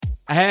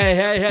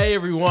Hey,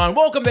 everyone.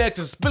 Welcome back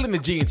to Spilling the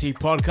G&T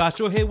podcast.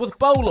 You're here with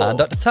Bolo. And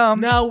Dr. Tom.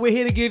 Now we're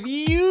here to give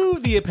you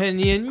the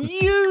opinion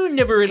you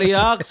never really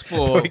asked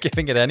for. We're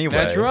giving it anyway.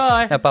 That's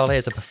right. Now, Bolo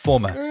is a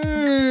performer.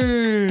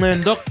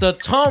 And Dr.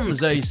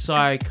 Tom's a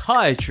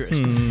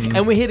psychiatrist.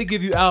 And we're here to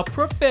give you our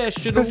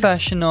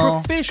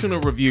professional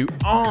review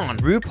on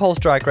RuPaul's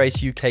Drag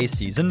Race UK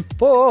Season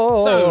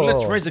 4. So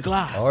let's raise a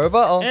glass or a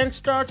bottle and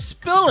start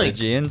spilling.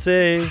 The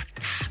G&T.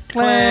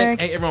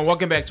 Clank. Hey everyone,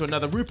 welcome back to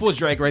another RuPaul's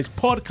Drag Race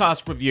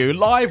podcast review,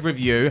 live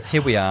review.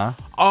 Here we are.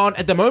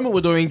 At the moment, we're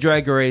doing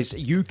Drag Race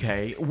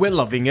UK. We're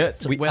loving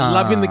it. We're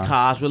loving the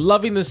cast. We're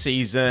loving the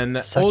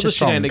season. Such all a the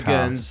strong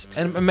shenanigans. cast.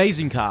 An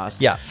amazing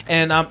cast. Yeah.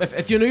 And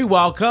if you're new,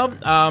 welcome.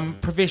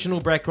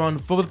 Professional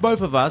background for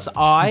both of us.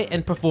 I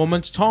in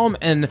performance, Tom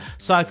in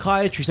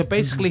psychiatry. So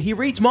basically, he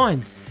reads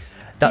minds.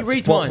 That's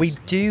reads what minds.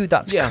 we do.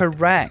 That's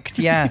correct.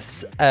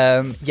 Yes.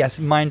 Yes,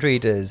 mind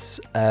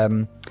readers.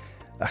 I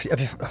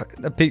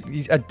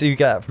do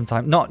get that from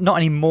time. Not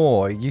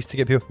anymore. I used to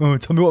get people, oh,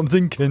 tell me what I'm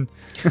thinking.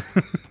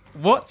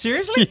 What?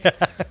 Seriously? Yeah.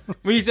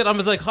 When you said I'm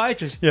a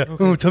psychiatrist. Yeah.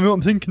 Okay. Oh, tell me what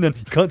I'm thinking then.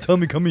 You can't tell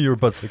me, you're a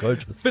bad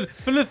psychiatrist.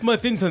 Philip, my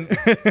thinking.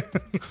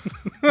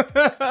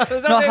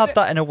 Not had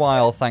that in a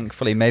while,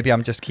 thankfully. Maybe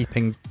I'm just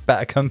keeping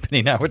better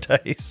company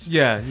nowadays.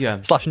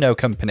 Yeah. / no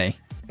company.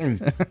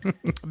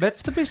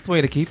 That's the best way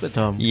to keep it,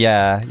 Tom.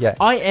 Yeah.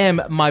 I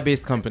am my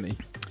best company.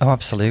 Oh,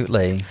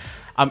 absolutely.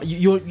 I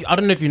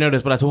don't know if you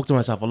noticed, but I talk to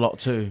myself a lot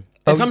too.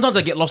 And sometimes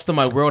I get lost in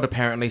my world.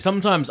 Apparently,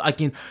 sometimes I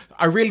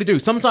really do.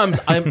 Sometimes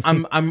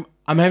I'm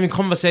having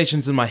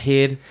conversations in my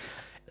head,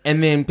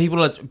 and then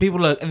people are,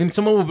 and then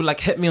someone will be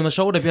like hit me on the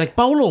shoulder, be like,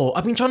 "Bolo,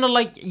 I've been trying to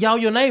like yell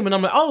your name," and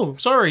I'm like, "Oh,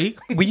 sorry."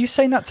 Were you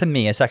saying that to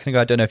me a second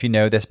ago? I don't know if you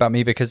know this about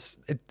me because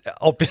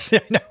obviously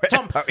I know it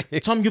about you.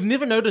 Tom, you've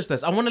never noticed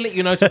this. I want to let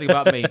you know something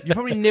about me. You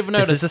probably never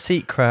noticed. This is a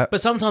secret. But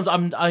sometimes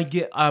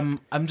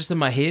I'm just in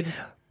my head.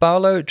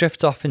 Barlow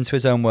drifts off into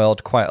his own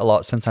world quite a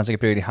lot. Sometimes it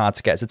can be really hard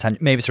to get his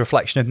attention. Maybe it's a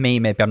reflection of me.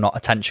 Maybe I'm not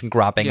attention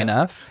grabbing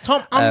enough.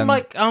 Tom,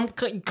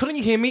 couldn't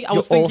you hear me? I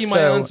was thinking my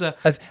answer.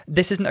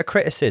 This isn't a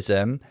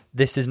criticism.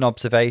 This is an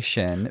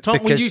observation. Tom,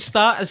 when you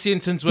start a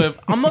sentence with,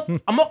 I'm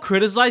not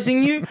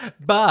criticizing you,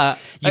 but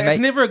it's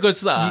never a good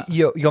start.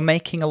 You're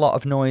making a lot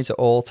of noise at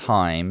all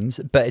times,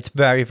 but it's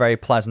very, very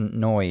pleasant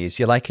noise.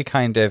 You're like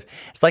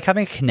it's like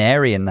having a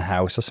canary in the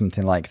house or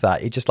something like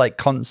that. You're just like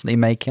constantly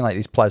making like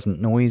these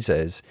pleasant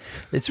noises.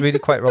 It's really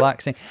quite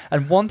relaxing.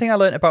 And one thing I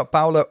learned about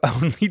Paolo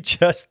only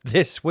just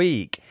this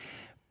week,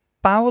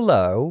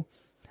 Paolo,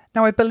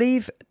 now I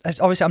believe,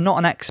 obviously I'm not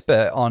an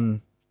expert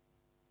on,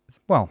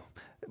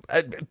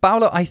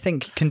 Paolo, I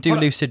think, can do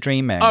lucid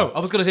dreaming. Oh, I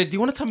was going to say, do you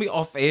want to tell me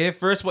off air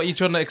first what you're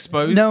trying to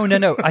expose? No.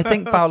 I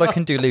think Paolo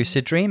can do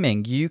lucid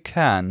dreaming. You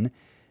can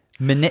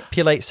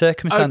manipulate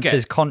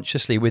circumstances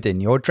consciously within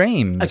your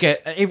dreams. Okay,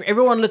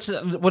 everyone,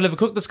 we'll have a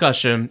quick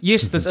discussion.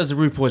 Yes, this is a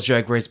RuPaul's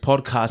Drag Race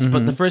podcast,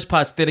 but the first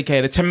part's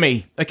dedicated to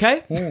me,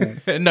 okay?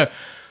 No.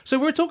 So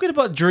we're talking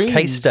about dreams.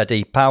 Case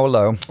study,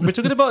 Paolo. We're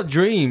talking about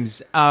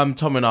dreams,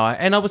 Tom and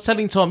I was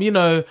telling Tom,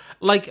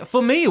 like,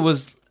 for me,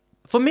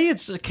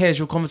 it's a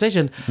casual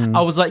conversation.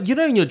 I was like,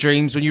 in your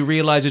dreams, when you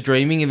realize you're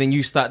dreaming and then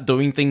you start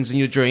doing things in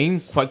your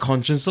dream quite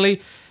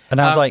consciously. And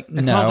I was like, no.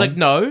 And Tom's like,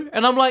 no.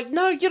 And I'm like,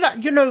 no, you're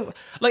not,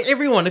 like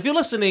everyone, if you're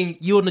listening,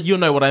 you'll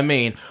know what I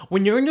mean.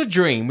 When you're in your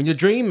dream, when you're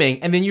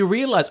dreaming, and then you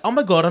realize, oh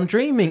my God, I'm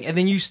dreaming. And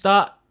then you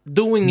start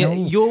doing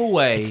it your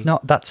way.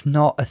 That's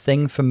not a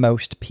thing for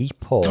most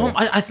people. Tom,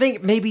 I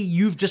think maybe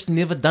you've just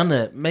never done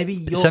it.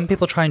 Some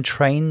people try and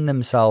train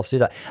themselves to do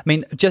that. I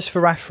mean, just for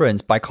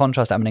reference, by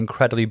contrast, I'm an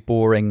incredibly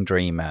boring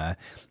dreamer.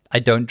 I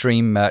don't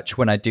dream much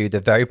when I do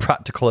the very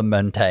practical and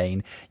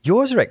mundane.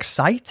 Yours are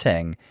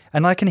exciting.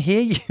 And I can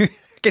hear you.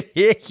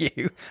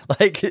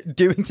 Like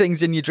doing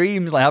things in your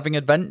dreams, like having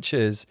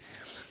adventures.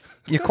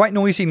 You're quite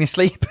noisy in your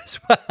sleep as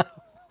well.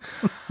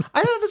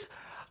 I know this.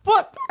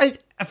 What?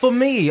 For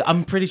me,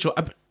 I'm pretty sure.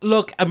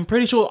 I'm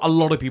pretty sure a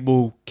lot of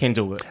people can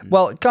do it.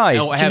 Well,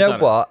 guys, do you know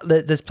what?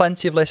 There's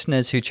plenty of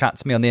listeners who chat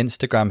to me on the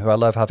Instagram who I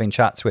love having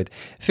chats with.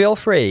 Feel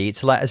free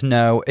to let us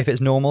know if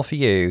it's normal for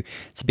you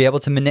to be able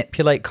to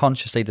manipulate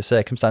consciously the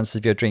circumstances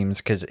of your dreams,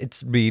 because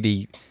it's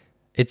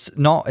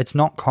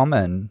not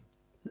common.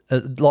 A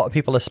lot of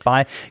people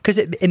aspire, because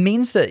it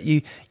means that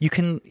you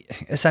can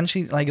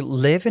essentially like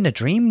live in a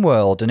dream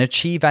world and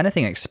achieve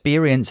anything,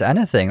 experience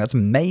anything. That's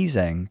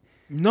amazing.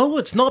 No,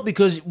 it's not,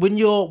 because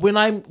when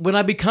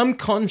I become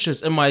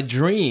conscious in my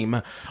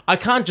dream, I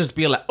can't just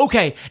be like,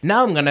 okay,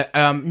 now I'm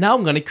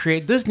gonna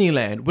create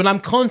Disneyland. When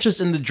I'm conscious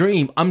in the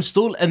dream, I'm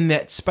still in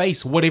that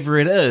space, whatever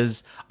it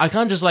is. I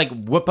can't just like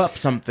whip up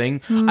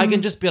something. I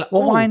can just be like,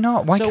 well, why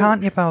not? Why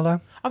can't you,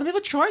 Paolo? I've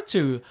never tried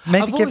to.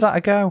 Maybe give that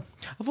a go.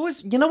 I've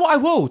always, you know what, I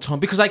will, Tom,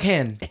 because I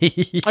can.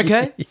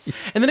 Okay?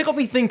 And then it got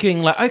me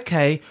thinking, like,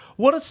 okay,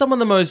 what are some of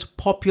the most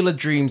popular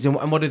dreams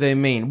and what do they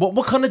mean?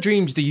 What kind of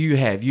dreams do you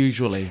have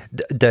usually?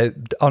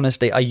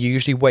 Honestly, I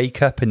usually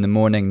wake up in the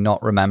morning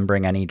not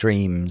remembering any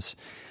dreams.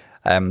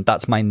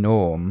 That's my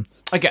norm.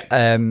 Okay.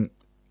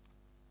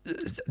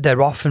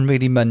 They're often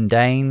really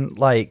mundane,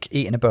 like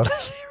eating a bowl of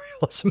cereal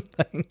or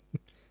something.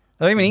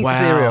 I don't even eat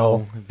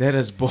cereal. That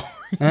is boring.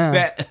 Yeah.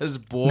 That is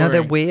boring. No,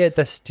 they're weird.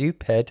 They're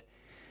stupid.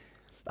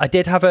 I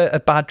did have a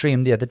bad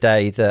dream the other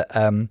day that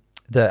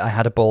I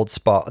had a bald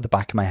spot at the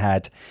back of my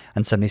head,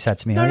 and somebody said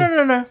to me,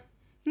 No.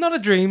 Not a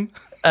dream.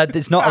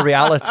 It's not a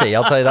reality.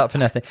 I'll tell you that for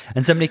nothing.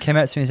 And somebody came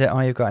up to me and said, "Oh,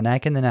 you've got an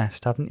egg in the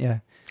nest, haven't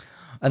you?"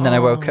 And then I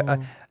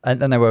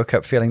woke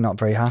up feeling not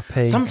very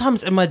happy.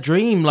 Sometimes in my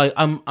dream, like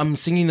I'm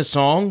singing a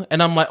song,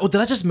 and I'm like, "Oh,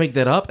 did I just make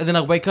that up?" And then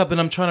I wake up and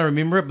I'm trying to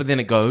remember it, but then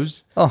it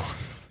goes. Oh,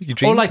 you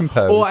dream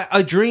compose. Or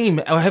I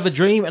dream. I have a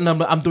dream, and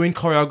I'm doing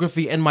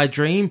choreography in my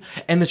dream,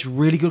 and it's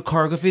really good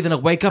choreography. Then I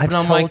wake up, and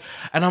I'm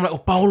like, "Oh,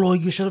 Paolo,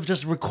 you should have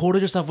just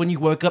recorded yourself when you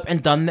woke up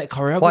and done that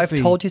choreography." Well, I've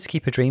told you to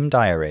keep a dream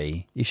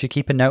diary. You should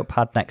keep a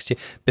notepad next to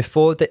you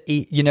before the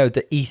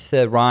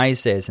ether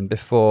rises and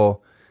before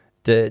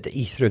the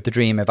ether of the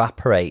dream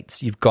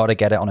evaporates. You've got to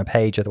get it on a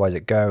page, otherwise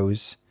it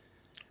goes.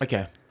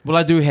 Okay. Well,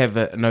 I do have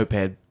a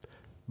notepad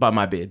by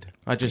my bed.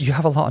 You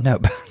have a lot of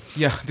notepads.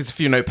 Yeah, there's a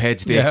few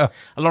notepads there. Yeah.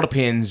 A lot of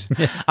pens.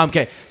 Yeah.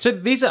 Okay, so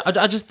these are.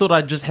 I just thought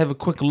I'd just have a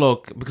quick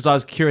look because I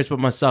was curious about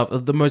myself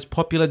of the most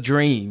popular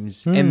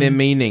dreams and their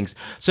meanings.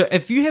 So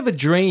if you have a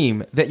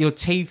dream that your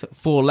teeth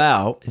fall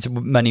out, it's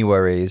money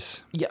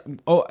worries. Yeah.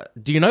 Oh,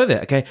 do you know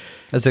that? Okay.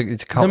 That's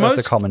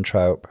a common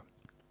trope.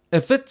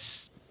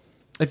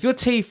 If your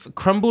teeth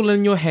crumble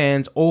in your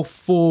hands or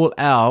fall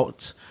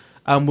out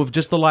with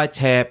just a light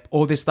tap,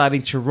 or they're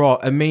starting to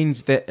rot, it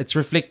means that it's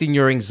reflecting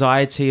your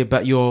anxiety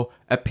about your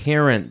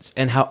appearance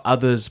and how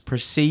others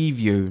perceive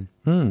you.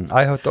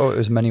 I thought it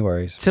was money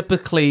worries.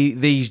 Typically,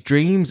 these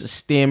dreams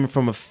stem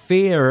from a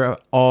fear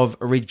of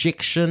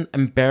rejection,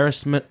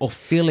 embarrassment, or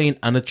feeling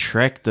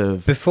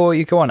unattractive. Before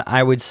you go on,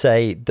 I would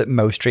say that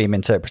most dream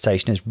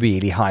interpretation is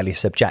really highly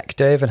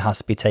subjective and has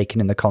to be taken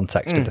in the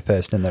context of the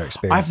person and their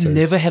experiences. I've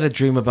never had a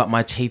dream about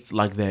my teeth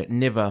like that.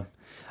 Never.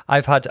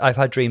 I've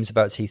had dreams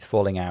about teeth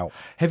falling out.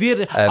 Have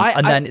you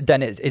had?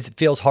 Then it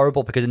feels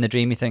horrible because in the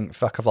dream you think,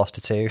 "Fuck, I've lost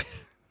a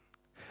tooth,"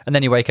 and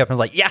then you wake up and it's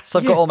like, "Yes,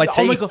 I've got all my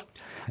teeth."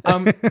 Oh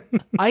my God.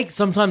 I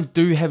sometimes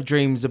do have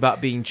dreams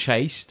about being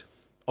chased.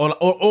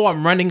 Or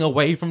I'm running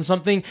away from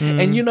something.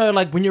 And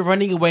like when you're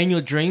running away in your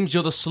dreams,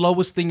 you're the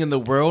slowest thing in the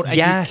world. And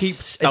you keep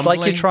stumbling. It's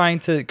like you're trying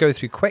to go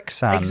through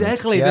quicksand.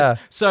 Exactly. Yeah.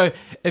 So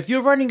if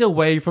you're running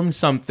away from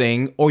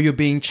something or you're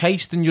being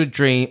chased in your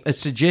dream, it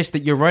suggests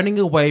that you're running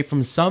away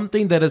from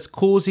something that is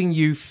causing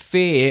you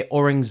fear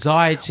or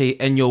anxiety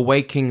in your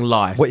waking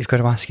life. What you've got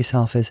to ask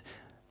yourself is,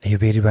 are you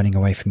really running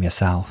away from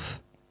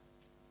yourself?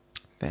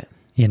 That.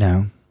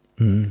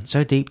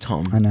 So deep,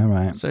 Tom. I know,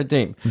 right? So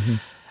deep.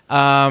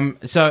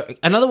 So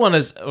another one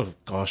is, oh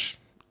gosh,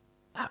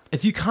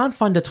 if you can't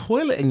find a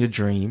toilet in your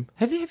dream,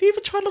 have you ever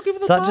tried looking for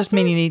the bathroom? Does that just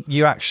mean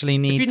you actually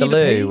need the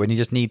loo and you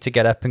just need to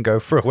get up and go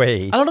for a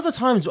wee? A lot of the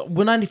times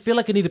when I feel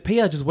like I need to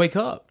pee, I just wake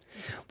up.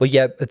 Well,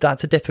 yeah,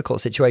 that's a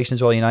difficult situation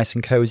as well. You're nice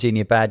and cozy in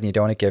your bed and you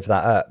don't want to give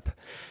that up.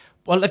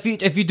 Well, if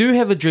you do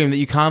have a dream that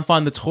you can't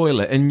find the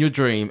toilet in your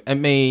dream, it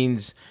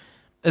means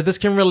this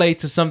can relate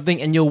to something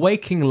in your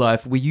waking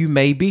life where you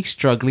may be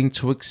struggling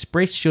to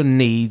express your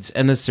needs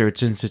in a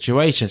certain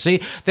situation.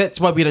 See, that's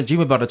why we don't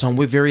dream about it, Tom.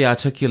 We're very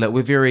articulate.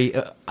 We're very.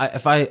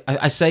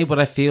 I say what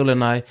I feel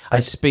and I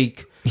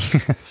speak.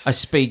 Yes. I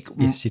speak.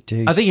 Yes, you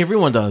do. I think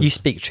everyone does. You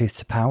speak truth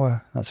to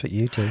power. That's what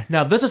you do.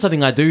 Now, this is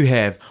something I do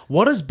have.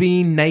 What does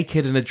being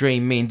naked in a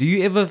dream mean? Do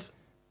you ever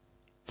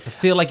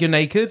feel like you're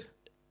naked?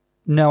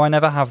 No, I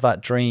never have that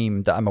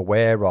dream that I'm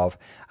aware of.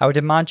 I would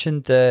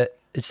imagine that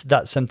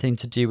that's something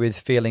to do with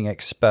feeling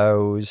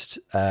exposed.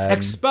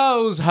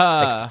 Expose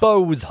her.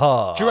 Expose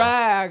her.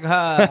 Drag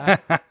her.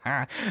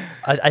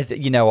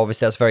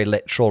 Obviously that's very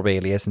literal,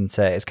 really, isn't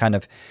it? It's kind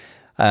of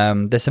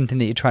there's something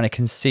that you're trying to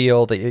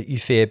conceal that you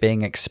fear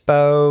being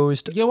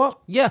exposed. You know what?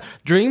 Yeah.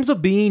 Dreams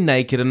of being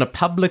naked in a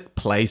public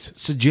place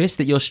suggest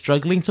that you're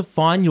struggling to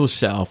find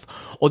yourself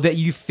or that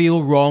you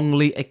feel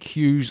wrongly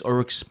accused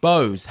or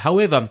exposed.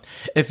 However,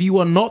 if you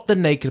are not the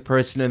naked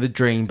person in the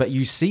dream, but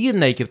you see a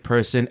naked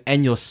person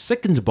and you're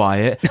sickened by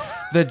it,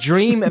 the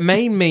dream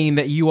may mean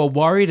that you are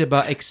worried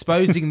about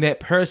exposing that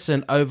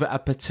person over a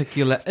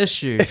particular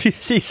issue. If you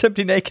see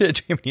somebody naked in a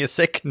dream and you're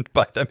sickened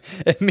by them,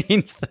 it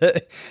means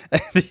that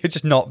you're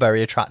just not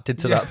very attracted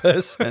to that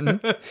person.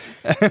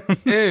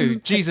 Ew,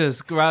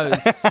 Jesus,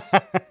 gross.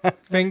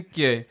 Thank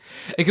you.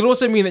 It could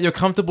also mean that you're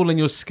comfortable in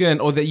your skin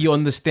or that you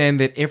understand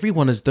that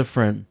everyone is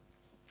different.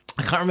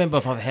 I can't remember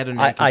if I've had a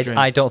naked dream.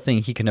 I don't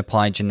think you can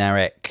apply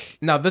generic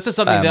No, this is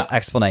something that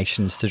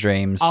explanations to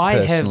dreams,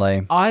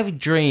 personally. I've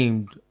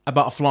dreamed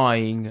about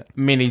flying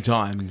many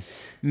times.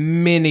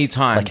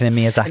 Like in a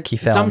Miyazaki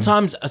film.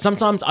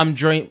 Sometimes I'm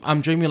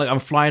dreaming like I'm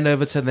flying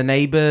over to the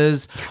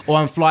neighbors, or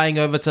I'm flying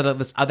over to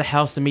this other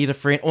house to meet a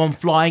friend, or I'm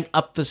flying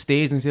up the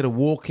stairs instead of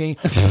walking,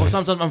 or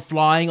sometimes I'm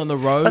flying on the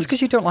road. That's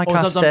because you don't like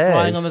our stairs. I'm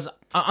flying on this.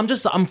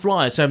 I'm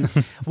flying. So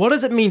what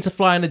does it mean to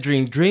fly in a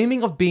dream?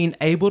 Dreaming of being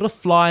able to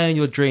fly in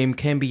your dream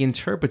can be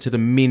interpreted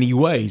in many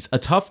ways. A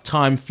tough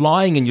time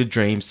flying in your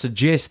dream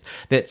suggests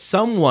that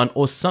someone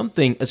or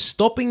something is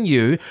stopping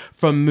you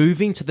from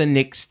moving to the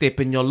next step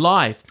in your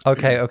life.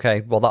 Okay.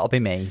 Well, that'll be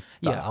me.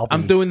 Yeah,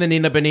 I'm doing the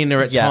Nina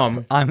Benina at yeah,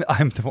 Tom. I'm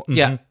the one.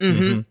 Yeah,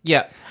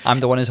 yeah. I'm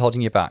the one who's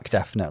holding you back,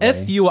 definitely.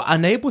 If you are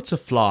unable to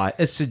fly,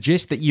 it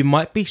suggests that you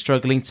might be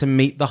struggling to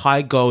meet the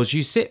high goals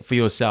you set for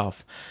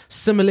yourself.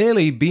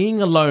 Similarly, being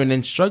alone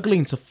and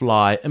struggling to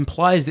fly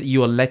implies that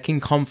you are lacking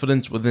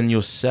confidence within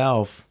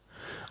yourself.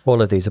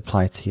 All of these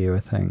apply to you,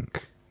 I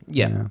think.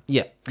 Yeah.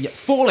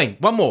 Falling.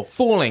 One more.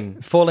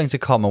 Falling. Falling's a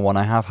common one.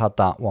 I have had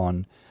that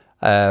one.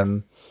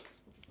 When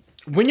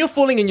you're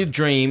falling in your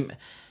dream...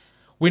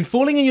 When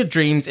falling in your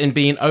dreams and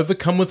being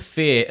overcome with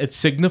fear, it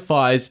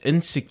signifies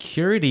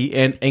insecurity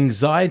and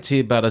anxiety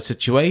about a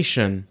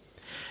situation.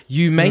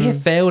 You may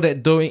have failed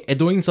at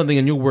doing something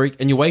in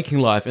your waking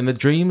life, and the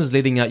dream is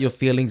letting out your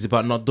feelings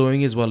about not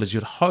doing as well as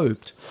you'd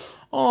hoped.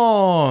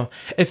 Oh,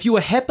 if you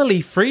are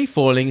happily free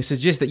falling, it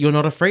suggests that you're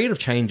not afraid of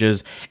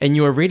changes and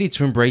you are ready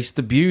to embrace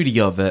the beauty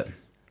of it.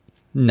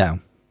 No,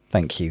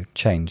 thank you.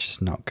 Change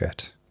is not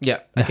good. Yeah.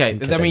 Okay.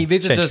 I mean,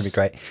 these are Change just can be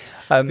great.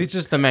 these are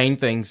just the main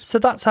things. So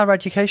that's our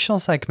educational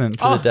segment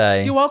for the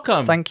day. You're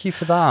welcome. Thank you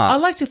for that. I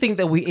like to think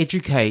that we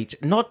educate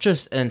not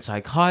just in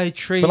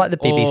psychiatry, We're like the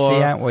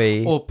BBC, aren't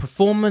we? Or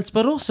performance,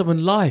 but also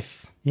in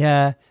life.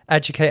 Yeah,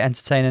 educate,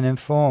 entertain, and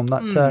inform.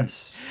 That's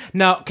us.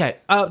 Now, okay,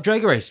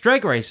 Drag Race,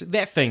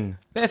 that thing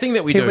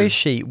that we do. Who is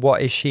she?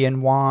 What is she,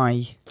 and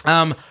why?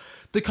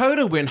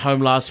 Dakota went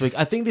home last week.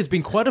 I think there's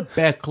been quite a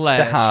backlash.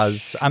 There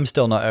has. I'm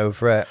still not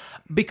over it.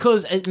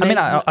 Because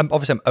I'm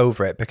obviously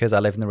over it because I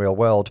live in the real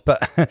world,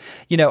 but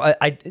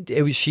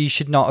she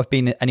should not have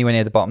been anywhere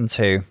near the bottom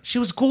two. She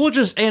was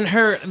gorgeous, and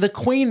the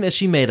queen that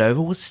she made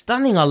over was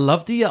stunning. I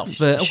loved the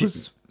outfit.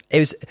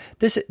 This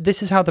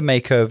is how the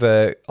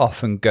makeover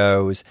often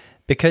goes,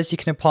 because you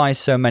can apply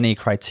so many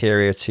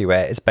criteria to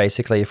it. It's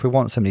basically, if we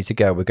want somebody to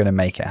go, we're going to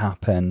make it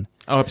happen.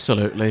 Oh,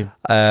 absolutely.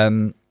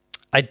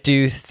 I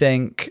do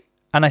think,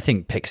 and I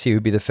think Pixie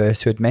would be the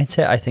first to admit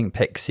it. I think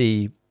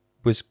Pixie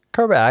was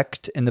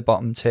correct in the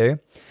bottom two.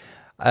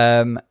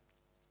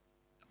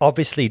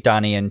 Obviously,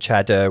 Danny and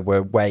Cheddar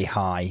were way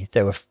high.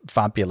 They were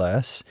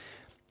fabulous.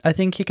 I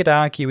think you could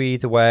argue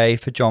either way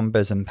for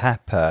Jombas and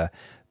Pepper.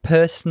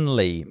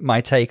 Personally,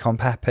 my take on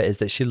Pepper is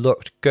that she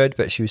looked good,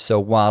 but she was so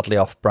wildly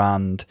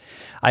off-brand.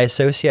 I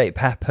associate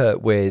Pepper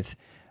with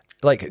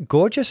like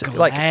gorgeous, glam,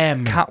 like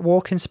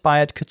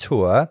catwalk-inspired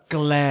couture,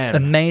 glam,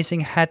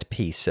 amazing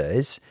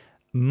headpieces,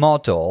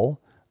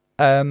 model,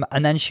 and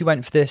then she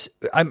went for this.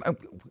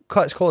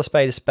 Let's call a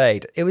spade a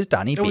spade. It was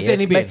Danny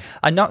Beard.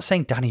 I'm not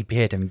saying Danny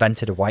Beard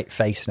invented a white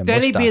face and a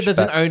mustache. Danny Beard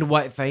doesn't own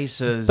white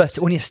faces. But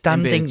when you're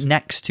standing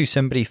next to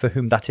somebody for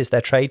whom that is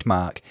their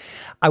trademark,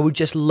 I would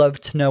just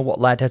love to know what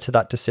led her to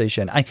that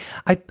decision.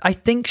 I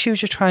think she was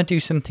just trying to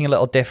do something a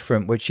little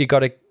different, which you got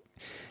to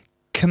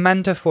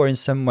commend her for in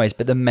some ways,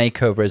 but the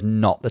makeover is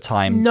not the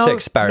time to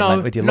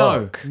experiment with your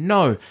look.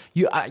 No,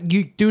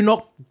 you do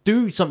not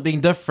do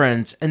something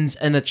different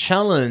in a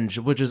challenge,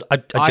 which is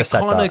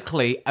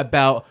iconically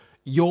about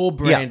your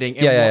branding.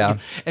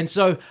 And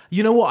so,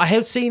 you know what?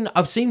 I've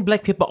seen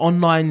Black Pepper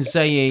online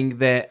saying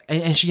that,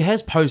 and she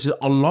has posted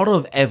a lot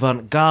of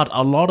avant-garde,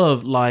 a lot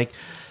of like,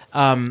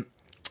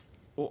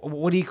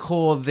 what do you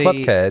call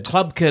the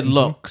Club Kid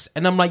looks?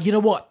 And I'm like, you know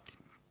what,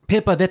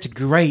 Pepper, that's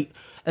great.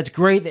 It's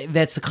great that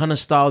that's the kind of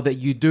style that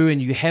you do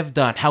and you have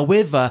done.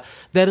 However,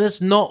 that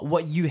is not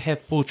what you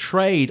have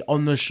portrayed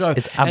on the show.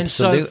 It's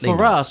absolutely and so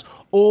for us,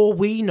 all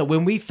we know,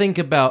 when we think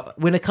about,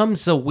 when it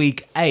comes to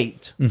week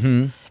 8,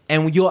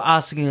 and you're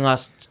asking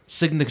us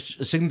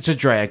signature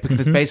drag, because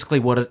that's basically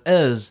what it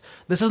is.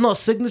 This is not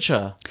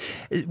signature.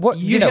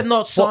 You have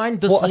not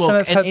signed this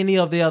look and any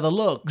of the other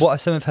looks. What are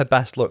some of her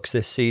best looks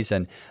this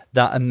season?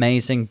 That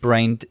amazing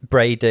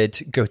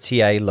braided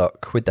gautier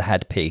look with the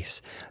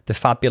headpiece. The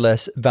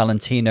fabulous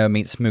Valentino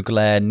meets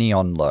Mugler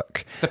neon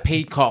look. The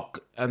peacock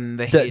and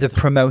the head. The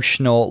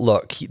promotional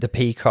look, the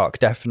peacock,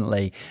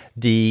 definitely.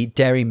 The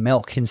Dairy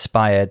Milk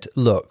inspired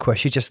look, where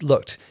she just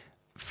looked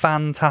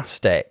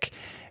fantastic.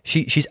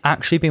 She's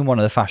actually been one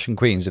of the fashion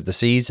queens of the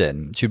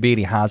season. She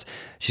really has.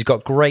 She's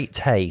got great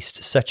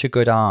taste, such a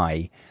good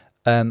eye.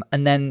 And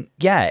then,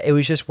 it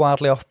was just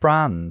wildly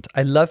off-brand.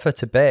 I love her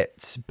to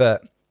bits,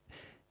 but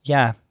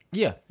yeah.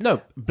 Yeah,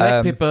 no,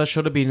 Black Pepper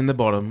should have been in the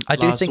bottom. I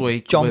do think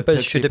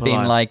Jombas should have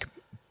been like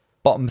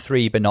bottom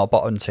 3, but not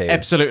bottom 2.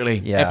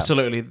 Absolutely,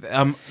 absolutely.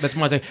 That's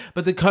my take.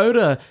 But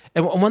Dakota,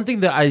 and one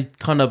thing that I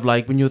kind of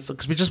like when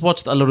because we just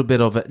watched a little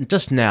bit of it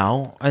just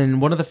now,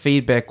 and one of the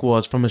feedback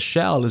was from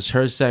Michelle, is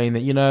her saying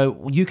that,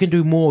 you can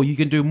do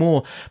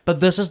more, but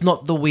this is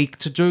not the week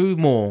to do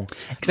more.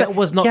 That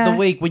was not the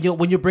week when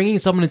you're bringing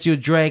someone into your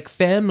drag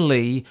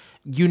family.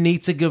 You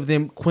need to give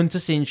them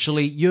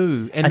quintessentially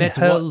you, and that's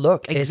her what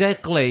look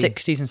exactly is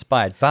 60s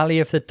inspired.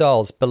 Valley of the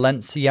Dolls,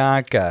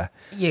 Balenciaga.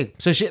 Yeah,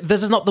 so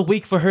this is not the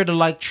week for her to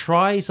like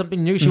try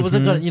something new. She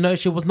wasn't gonna,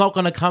 she was not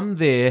going to come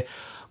there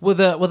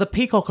with a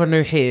peacock on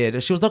her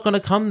head. She was not going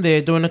to come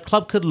there doing a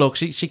Club Kid look.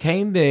 She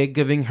came there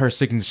giving her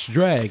signature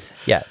drag.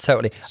 Yeah,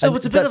 totally. So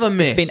it's a bit of a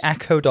mess. It's been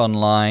echoed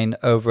online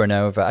over and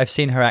over. I've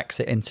seen her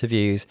exit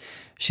interviews.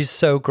 She's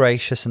so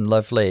gracious and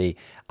lovely.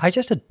 I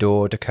just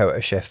adore Dakota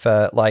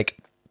Schiffer. Like,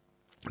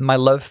 my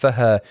love for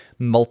her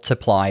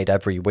multiplied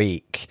every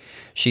week.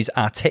 She's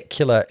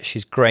articulate,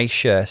 she's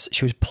gracious,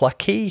 she was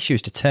plucky, she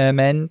was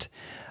determined.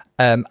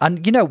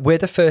 And, you know, we're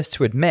the first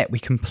to admit we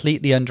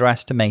completely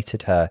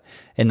underestimated her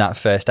in that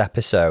first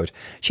episode.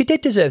 She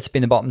did deserve to be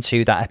in the bottom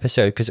two that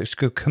episode because it was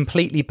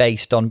completely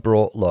based on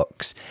brought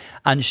looks.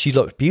 And she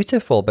looked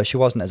beautiful, but she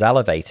wasn't as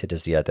elevated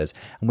as the others.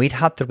 And we'd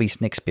had the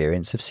recent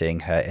experience of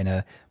seeing her in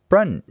a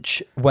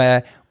brunch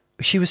where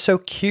she was so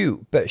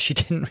cute, but she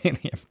didn't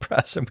really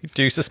impress, and we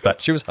do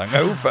suspect she was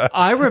hungover.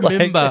 I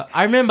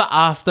remember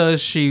after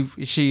she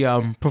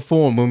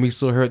performed when we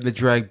saw her at the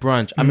drag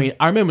brunch. I mean,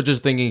 I remember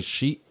just thinking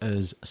she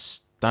is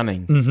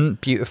stunning,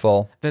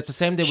 beautiful. That's the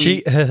same day She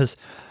is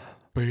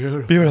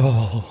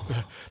beautiful.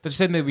 That's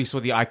the same day we saw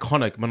the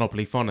iconic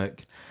Monopoly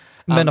Phonic.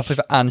 Monopoly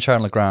and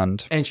Sharon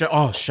LeGrand. And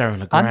Sharon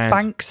LeGrand. And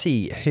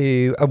Banksy,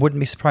 who I wouldn't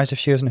be surprised if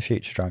she was in a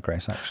future Drag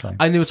Race, actually.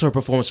 I knew it's her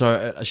performance,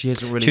 so she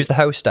hasn't really... She was the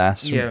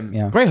hostess.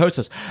 Yeah. Great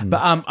hostess. But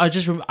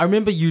I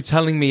remember you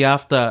telling me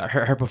after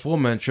her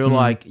performance, you're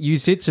like, you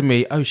said to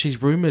me, oh,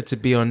 she's rumoured to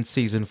be on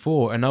season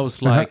 4. And I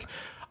was like,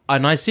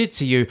 and I said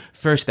to you,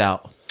 first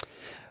out.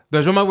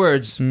 Those were my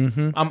words.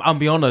 I'll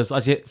be honest. I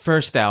said,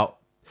 first out.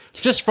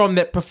 Just from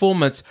that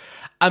performance,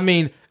 I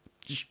mean...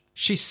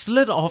 She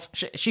slid off.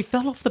 She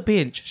fell off the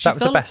bench. That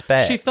was the best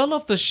bit. She fell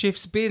off the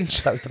chef's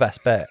bench. That was the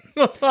best bit.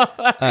 So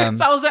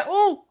I was like,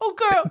 oh,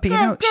 girl. But you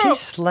know, she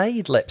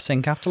slayed lip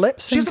sync after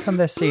lip sync on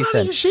this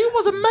season. She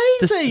was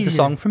amazing. The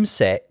song from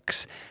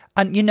Six.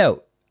 And, you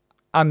know,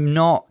 I'm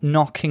not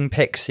knocking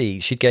Pixie.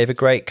 She gave a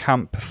great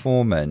camp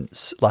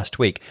performance last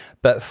week.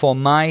 But for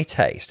my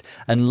taste,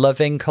 and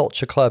loving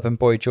Culture Club and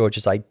Boy George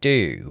as I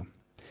do,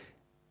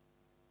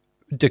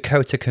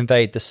 Dakota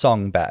conveyed the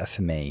song better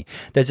for me.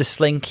 There's a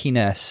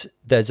slinkiness,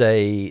 there's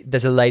a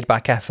laid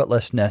back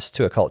effortlessness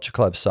to a Culture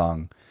Club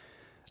song,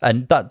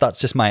 and that's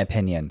just my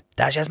opinion.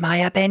 That's just my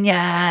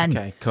opinion.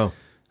 Okay, cool.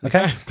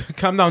 Okay,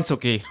 calm down,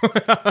 Suki.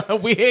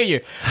 We hear you.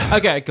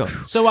 Okay, cool.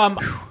 So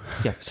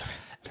yeah. Sorry.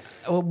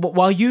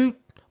 While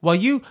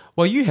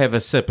you have a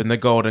sip in the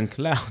Golden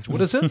Lounge,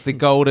 what is it? The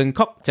Golden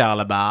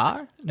Cocktail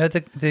Bar? No,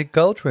 the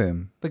Gold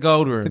Room. The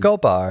Gold Room. The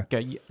Gold Bar.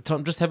 Okay,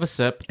 Tom, just have a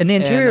sip. In the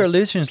Interior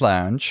Illusions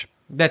Lounge.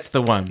 That's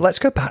the one. Let's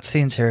go back to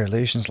the Interior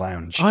Illusions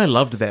Lounge. I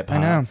loved that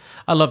part. I know.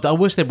 I loved it. I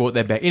wish they brought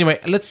that back. Anyway,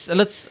 let's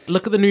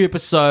look at the new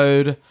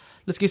episode.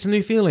 Let's get some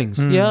new feelings.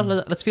 Yeah,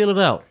 let's feel it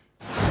out.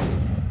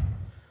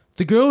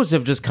 The girls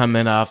have just come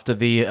in after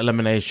the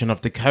elimination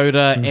of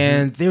Dakota,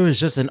 and there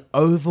is just an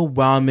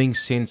overwhelming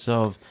sense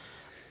of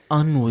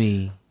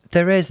ennui.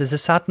 There's a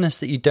sadness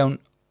that you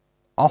don't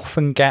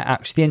often get.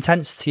 Actually, the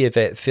intensity of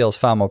it feels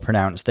far more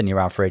pronounced than your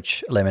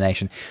average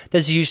elimination.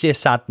 There's usually a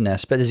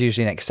sadness, but there's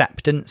usually an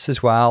acceptance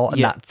as well,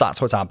 and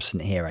that's what's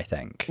absent here, I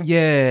think.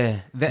 Yeah,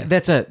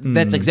 that's it.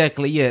 That's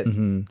exactly it.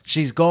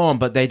 She's gone,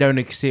 but they don't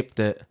accept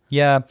it.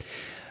 Yeah,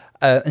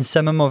 and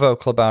some are more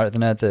vocal about it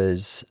than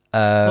others.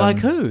 Like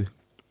who?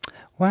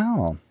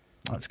 Well,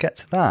 let's get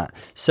to that.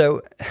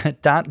 So,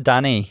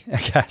 Danny,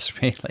 I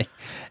guess, really,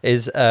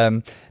 is...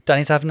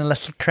 Danny's having a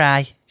little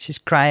cry. She's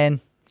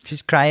crying.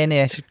 She's crying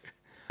here. She's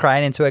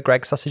crying into her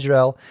Greg sausage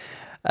roll.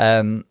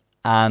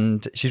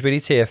 And she's really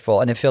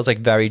tearful, and it feels like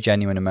very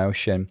genuine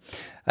emotion.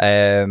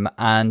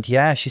 And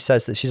yeah, she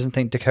says that she doesn't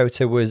think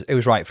Dakota it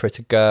was right for her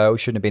to go.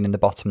 Shouldn't have been in the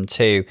bottom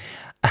two.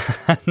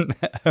 And,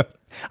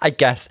 I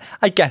guess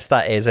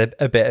that is a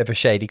bit of a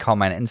shady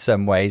comment in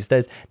some ways.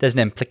 There's an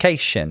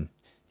implication.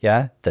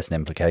 Yeah, there's an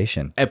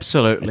implication.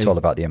 Absolutely. It's all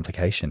about the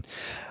implication.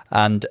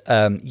 And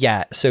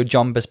so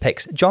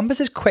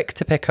Jombas is quick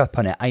to pick up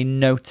on it. I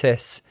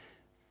notice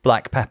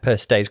Black Pepper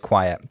stays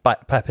quiet.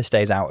 Black Pepper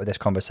stays out of this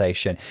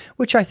conversation,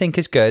 which I think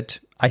is good.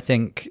 I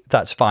think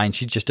that's fine.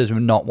 She just does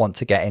not want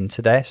to get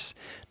into this,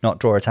 not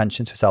draw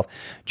attention to herself.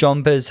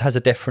 Jombas has a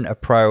different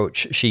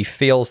approach. She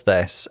feels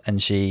this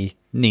and she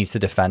needs to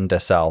defend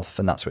herself,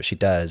 and that's what she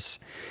does.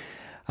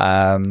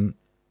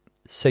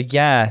 So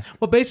yeah.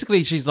 Well,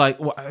 basically, she's like,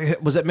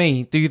 "Was it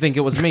me? Do you think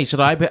it was me?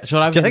 Should I? Do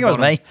you think it was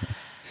me?"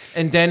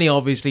 And Danny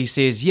obviously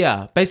says,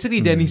 "Yeah."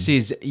 Basically, Danny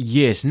says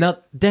yes. Now,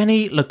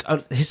 Danny, look,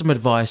 here's some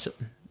advice.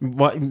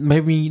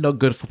 Maybe not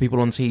good for people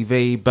on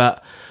TV,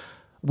 but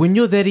when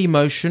you're that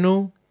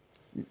emotional,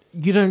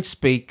 you don't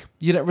speak,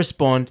 you don't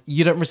respond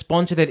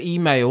to that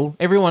email.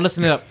 Everyone,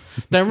 listen up.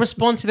 Don't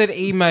respond to that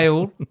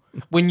email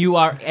when you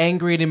are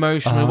angry and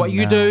emotional. What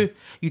you do,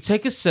 you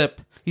take a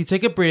sip. You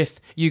take a breath,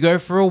 you go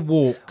for a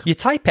walk. You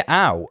type it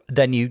out,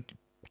 then you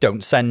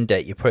don't send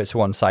it, you put it to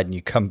one side and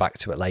you come back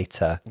to it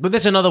later. But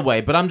that's another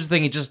way. But I'm just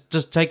thinking,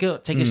 just take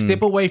a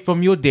step away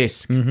from your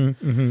desk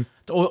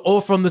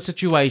or from the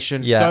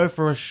situation. Yeah. Go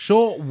for a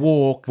short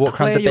walk. Walk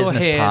around the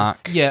business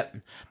park. Yeah.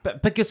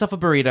 Pick yourself a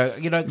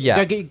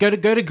burrito.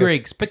 Go to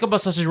Greg's. Pick up a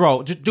sausage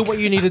roll. Just do what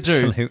you need to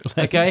do.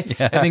 Absolutely. Okay?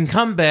 Yeah. And then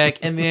come back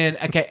and then,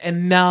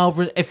 and now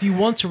if you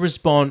want to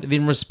respond,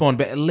 then respond.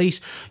 But at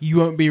least you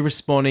won't be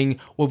responding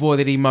with all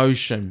that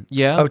emotion.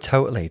 Yeah? Oh,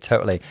 totally.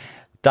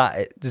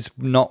 That is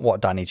not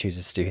what Danny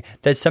chooses to do.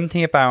 There's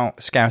something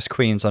about Scouse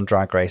Queens on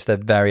Drag Race. They're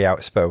very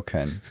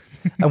outspoken.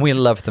 And we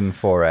love them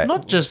for it.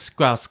 Not just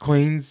Scouse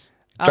Queens.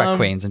 Drag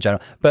queens in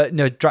general. But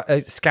no,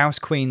 Scouse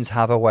queens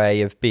have a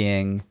way of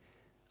being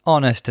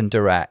honest and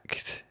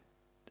direct.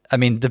 I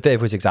mean, the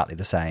Viv was exactly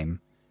the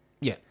same.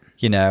 Yeah.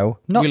 You know,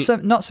 not so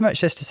much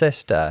sister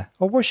sister,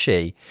 or was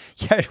she?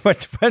 Yeah, when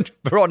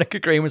Veronica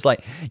Green was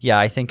like, "Yeah,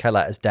 I think I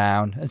let us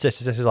down," and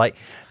sister sister was like,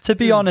 "To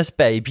be honest,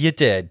 babe, you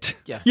did.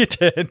 Yeah. You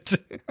did."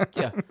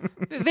 Yeah,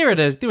 there it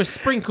is. There were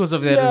sprinkles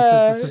of that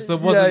in Sister Sister,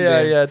 wasn't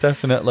there? Yeah,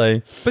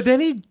 definitely. But then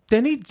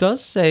he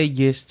does say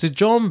yes to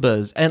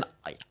Jombas, and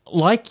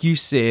like you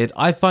said,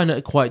 I find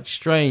it quite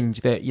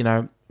strange that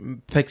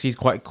Pixie's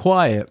quite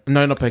quiet.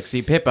 No, not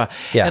Pixie, Pepper.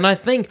 Yeah. And I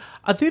think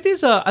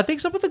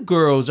some of the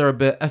girls are a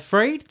bit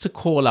afraid to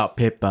call out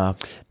Pepper.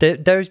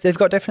 They've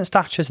got different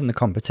statures in the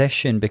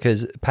competition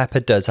because Pepper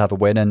does have a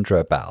win under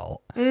her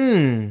belt.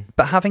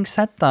 But having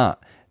said that,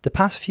 the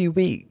past few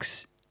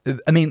weeks,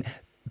 I mean,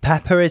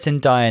 Pepper is in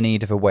dire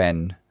need of a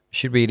win.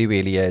 She really,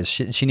 really is.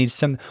 She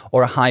needs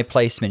or a high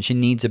placement. She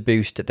needs a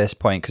boost at this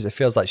point because it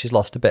feels like she's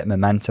lost a bit of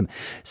momentum.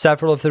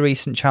 Several of the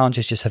recent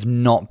challenges just have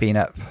not been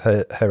up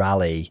her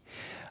alley.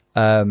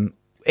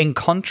 In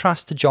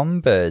contrast to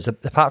Jombas,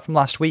 apart from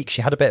last week,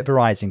 she had a bit of a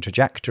rising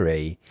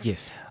trajectory.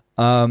 Yes.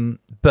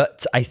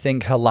 But I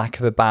think her lack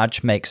of a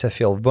badge makes her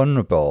feel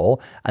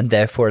vulnerable and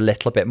therefore a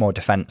little bit more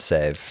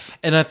defensive.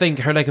 And I think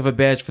her lack of a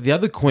badge for the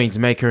other queens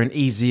make her an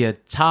easier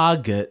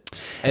target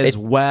as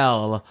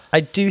well. I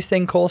do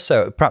think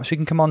also, perhaps we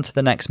can come on to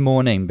the next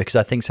morning because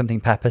I think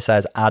something Pepper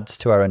says adds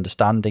to our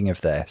understanding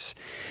of this.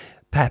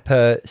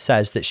 Pepper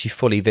says that she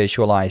fully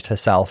visualized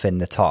herself in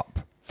the top.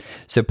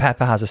 So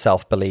Pepper has a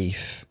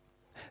self-belief.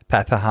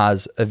 Pepper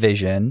has a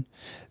vision.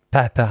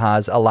 Pepper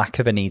has a lack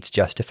of a need to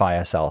justify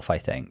herself, I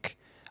think.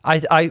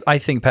 I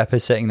think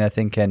Pepper's sitting there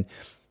thinking,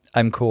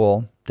 I'm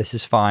cool. This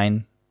is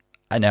fine.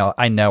 I know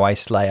I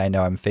slay. I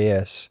know I'm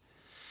fierce.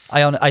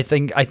 I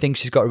think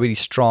she's got a really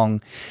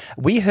strong...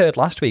 We heard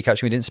last week,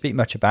 actually, we didn't speak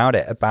much about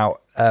it,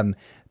 about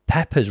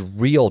Pepper's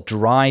real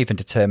drive and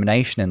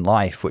determination in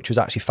life, which was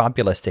actually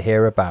fabulous to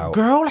hear about.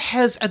 Girl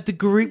has a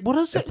degree. What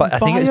is it? But I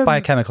think it's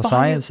biochemical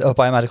science or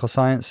biomedical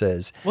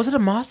sciences. Was it a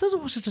master's or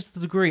was it just a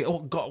degree? Oh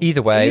God!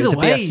 Either way, it was a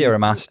BSc or a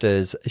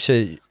master's.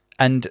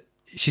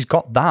 She's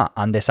got that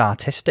and this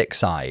artistic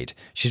side.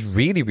 She's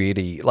really,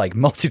 really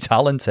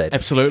multi-talented.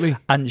 Absolutely.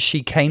 And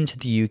she came to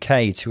the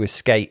UK to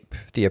escape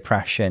the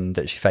oppression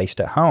that she faced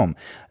at home.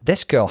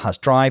 This girl has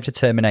drive,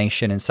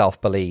 determination, and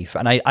self-belief.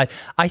 And I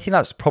think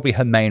that's probably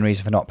her main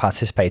reason for not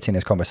participating in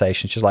this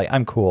conversation. She's like,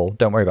 I'm cool.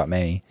 Don't worry about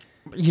me.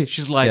 Yeah,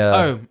 she's like,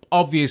 oh,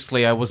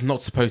 obviously I was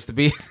not supposed to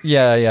be.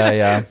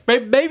 Yeah.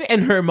 Maybe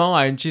in her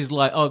mind, she's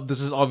like, oh, this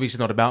is obviously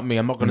not about me.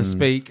 I'm not going to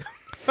speak.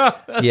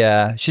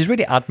 Yeah, she's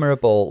really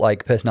admirable,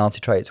 personality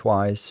traits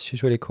wise.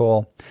 She's really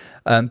cool.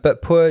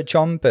 But poor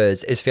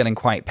Jombas is feeling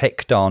quite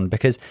picked on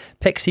because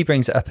Pixie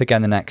brings it up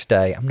again the next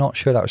day. I'm not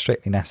sure that was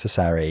strictly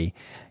necessary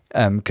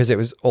because it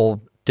was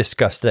all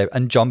discussed today.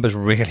 And Jombas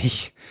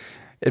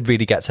it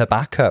really gets her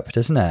back up,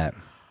 doesn't it?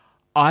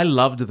 I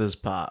loved this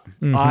part.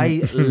 Mm-hmm.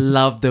 I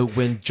loved it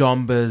when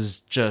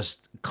Jombas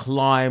just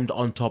climbed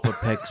on top of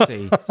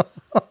Pixie.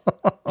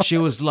 She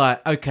was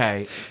like,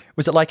 okay.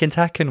 Was it like in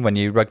Tekken when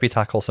you rugby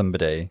tackle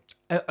somebody?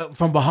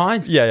 From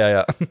behind?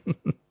 Yeah.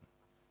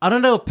 I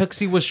don't know if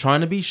Pixie was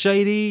trying to be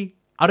shady.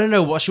 I don't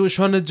know what she was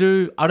trying to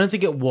do. I don't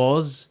think it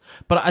was.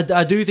 But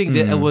I do think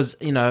that it was,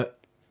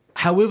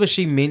 however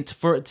she meant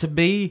for it to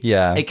be,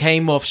 it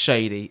came off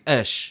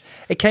shady-ish.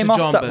 It came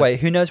off that way.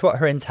 Who knows what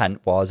her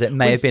intent was? It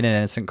may have been an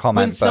innocent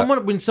comment.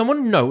 When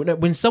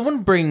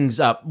someone brings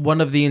up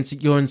one of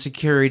your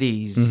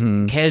insecurities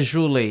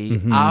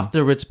casually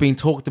after it's been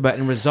talked about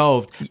and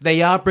resolved,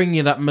 they are bringing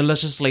it up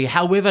maliciously.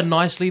 However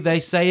nicely they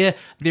say it,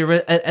 there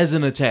is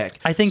an attack.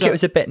 I think it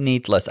was a bit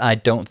needless. I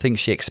don't think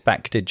she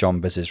expected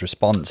Jombas'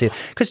 response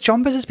because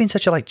Jombas has been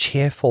such a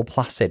cheerful,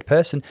 placid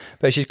person,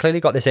 but she's clearly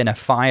got this inner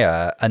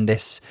fire and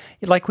this.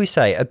 Like we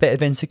say, a bit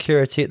of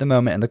insecurity at the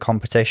moment in the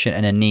competition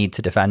and a need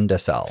to defend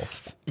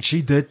herself.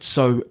 She did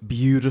so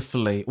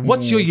beautifully.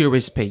 What's your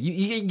USP?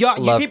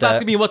 You keep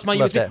asking me what's my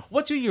USP.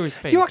 What's your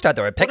USP? You walked out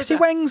there with pixie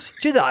wings.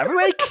 Do that every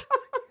week.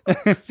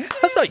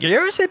 That's not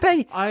your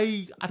USP.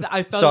 I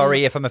felt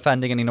sorry if I'm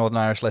offending any Northern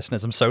Irish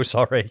listeners. I'm so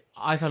sorry.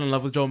 I fell in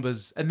love with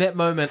Jombas. In that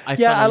moment, I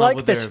fell in love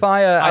with her. I like this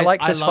fire. I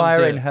like this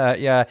fire in her.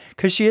 Yeah,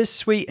 because she is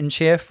sweet and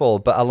cheerful,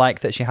 but I like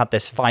that she had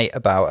this fight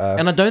about her.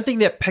 And I don't think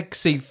that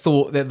Pixie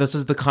thought that this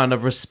is the kind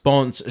of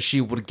response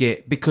she would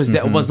get because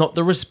that was not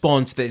the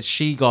response that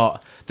she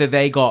got, that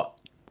Danny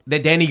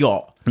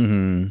got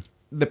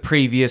the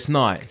previous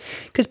night.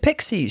 Because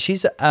Pixie,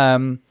 she's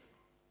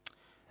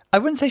I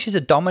wouldn't say she's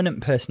a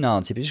dominant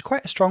personality, but she's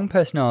quite a strong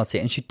personality,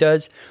 and she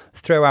does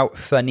throw out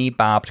funny,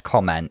 barbed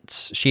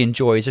comments. She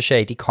enjoys a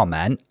shady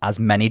comment, as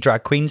many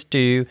drag queens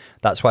do.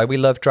 That's why we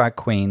love drag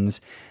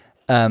queens.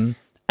 And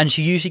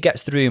she usually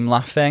gets the room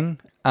laughing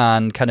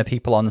and kind of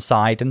people on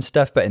side and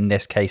stuff, but in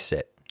this case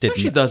it didn't.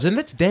 No, she doesn't.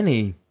 That's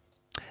Denny.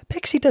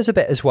 Pixie does a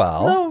bit as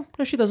well.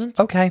 No, she doesn't.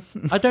 Okay.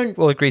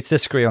 We'll agree to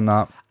disagree on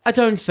that. I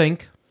don't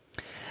think,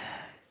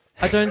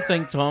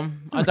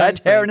 Tom. Red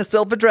hair and a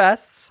silver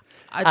dress.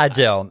 I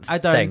don't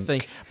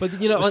think. But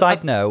you know,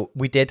 Side note,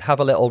 we did have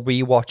a little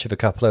rewatch of a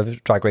couple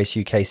of Drag Race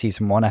UK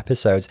season 1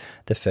 episodes.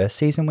 The first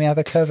season we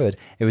ever covered.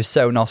 It was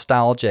so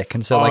nostalgic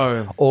and so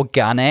like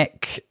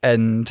organic,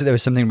 and there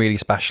was something really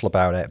special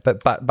about it.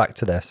 But back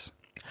to this.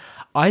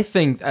 I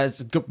think back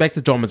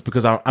to Jombas,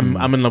 because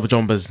I'm in love with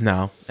Jombas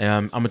now.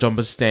 I'm a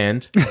Jombas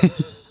stand.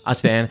 I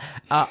stand.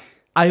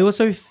 I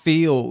also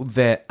feel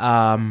that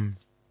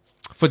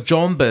for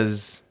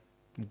Jombas,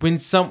 when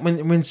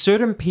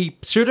certain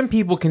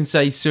people can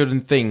say certain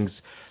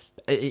things,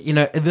 you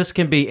know, this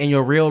can be in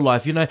your real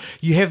life. You know,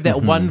 you have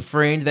that one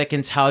friend that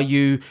can tell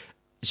you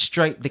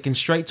straight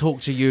talk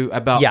to you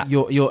about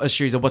your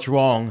issues or what's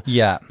wrong.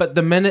 Yeah. But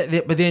then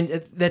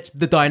that's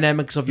the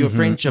dynamics of your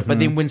friendship. But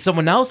then when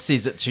someone else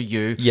says it to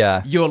you,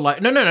 you're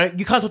like, no,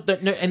 you can't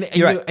talk. No,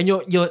 and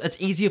you're it's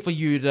easier for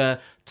you to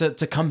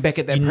come back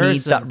at that person. You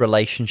need that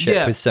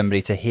relationship with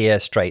somebody to hear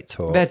straight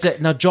talk. That's it.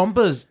 Now,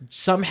 Jombas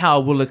somehow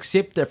will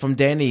accept it from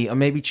Danny, or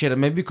maybe Cheddar,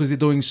 maybe because they're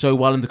doing so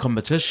well in the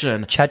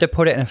competition. Cheddar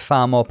put it in a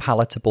far more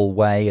palatable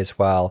way as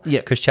well.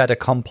 Yeah. Because Cheddar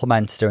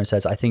complimented her and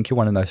says, I think you're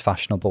one of the most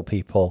fashionable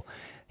people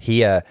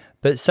here.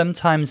 But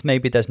sometimes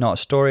maybe there's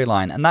not a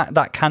storyline. And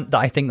that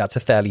I think that's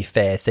a fairly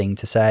fair thing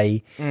to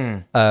say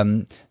to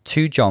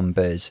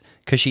Jombas.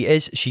 Because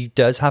she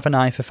does have an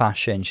eye for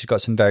fashion. She's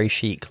got some very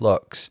chic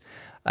looks.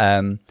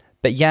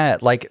 But yeah,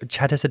 like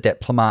Cheddar's a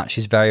diplomat.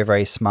 She's very,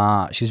 very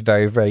smart. She's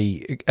very,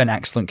 very an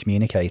excellent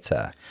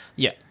communicator.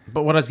 Yeah,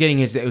 but what I was getting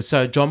is that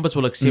so Jombas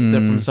will accept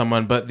it from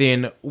someone, but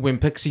then when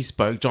Pixie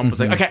spoke, Jombas was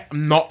like, "Okay,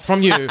 not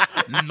from you,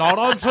 not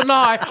on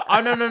tonight.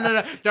 Oh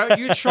no, don't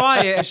you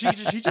try it." She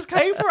just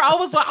came for it. I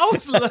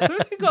was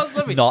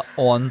living. Not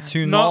on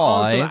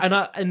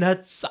tonight. And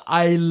that's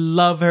I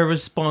love her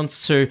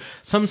response to.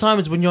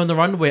 Sometimes when you're on the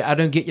runway, I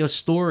don't get your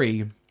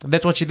story.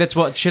 That's what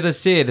Cheddar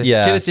said.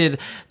 Yeah. Cheddar said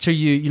to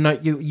you, you know,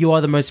 you are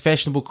the most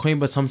fashionable queen,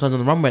 but sometimes on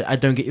the runway, I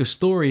don't get your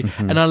story.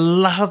 And I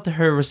loved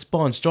her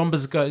response.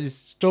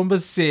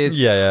 Jombas says,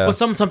 well,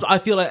 sometimes I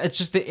feel like it's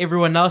just that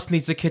everyone else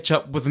needs to catch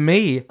up with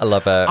me. I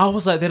love it. I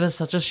was like, that is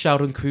such a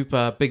Sheldon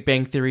Cooper Big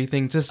Bang Theory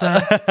thing to say.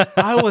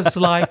 I was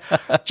like,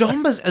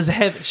 Jombas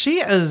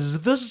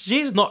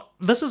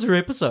this is her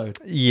episode.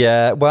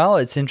 Yeah, well,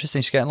 it's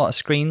interesting. She's getting a lot of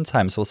screen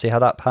time, so we'll see how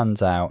that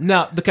pans out.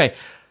 Now, okay.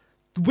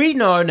 We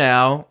know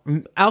now,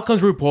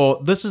 outcomes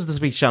report, this is this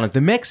week's challenge. The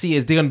Maxi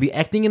is they're going to be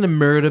acting in a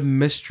murder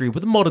mystery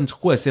with a modern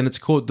twist, and it's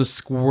called the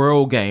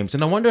Squirrel Games.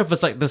 And I wonder if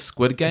it's like the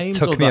Squid Games. It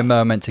took me a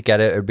moment to get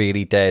it, it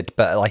really did.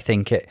 But I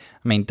think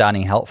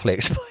Danny helpfully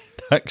explained,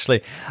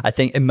 actually. I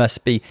think it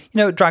must be,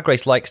 Drag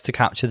Race likes to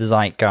capture the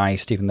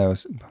zeitgeist, even though,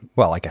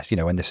 well, I guess,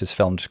 when this was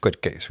filmed,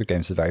 Squid Games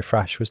was very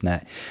fresh,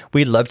 wasn't it?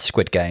 We loved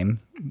Squid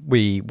Game.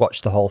 We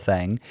watched the whole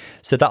thing.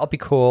 So that'll be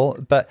cool.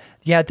 But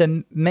yeah,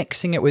 they're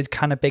mixing it with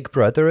kind of Big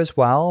Brother as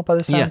well, by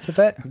the sounds of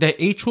it. They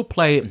each will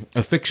play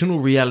a fictional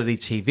reality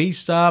TV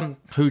star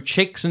who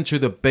checks into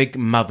the Big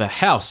Mother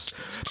house.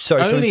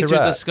 Sorry only to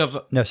interrupt. To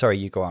discover... No, sorry,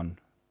 you go on.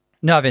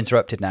 No, I've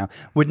interrupted now.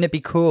 Wouldn't it be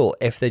cool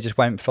if they just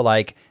went for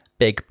like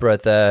Big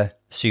Brother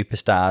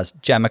superstars,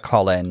 Gemma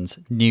Collins,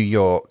 New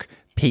York,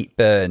 Pete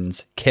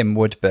Burns, Kim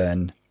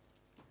Woodburn?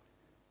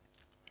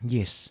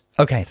 Yes.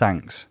 Okay,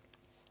 thanks.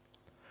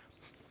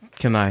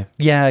 Can I?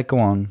 Yeah, go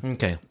on.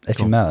 Okay. If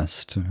you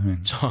must.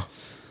 Let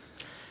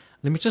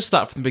me just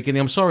start from the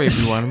beginning. I'm sorry,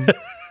 everyone.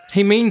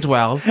 He means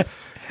well.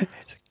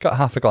 Got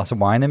half a glass of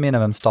wine in me and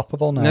I'm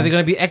unstoppable now. Now, they're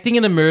going to be acting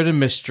in a murder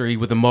mystery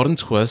with a modern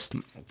twist.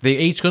 They're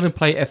each going to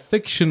play a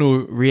fictional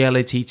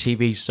reality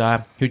TV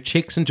star who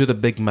checks into the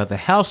Big Mother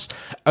house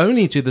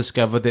only to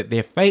discover that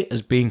their fate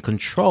is being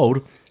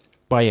controlled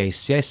by a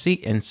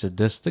sassy and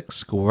sadistic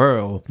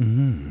squirrel.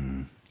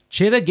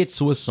 Cheddar gets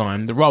to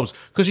assign the roles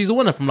because she's the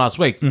winner from last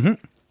week.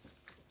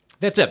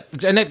 That's it.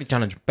 It's an acting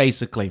challenge,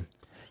 basically.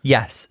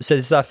 Yes. So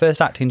this is our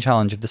first acting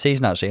challenge of the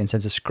season, actually, in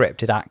terms of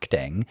scripted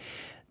acting.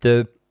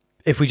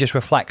 If we just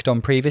reflect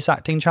on previous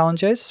acting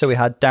challenges, so we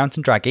had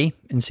Downton Draggy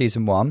in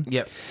season 1.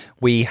 Yep.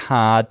 We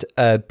had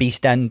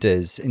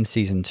BeastEnders in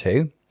season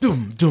 2.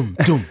 Dum, dum,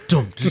 dum,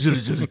 dum,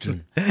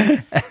 dum.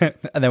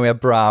 And then we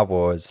had Bra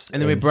Wars.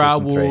 And then we had Bra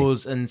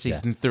Wars in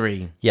season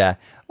 3. Yeah.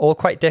 All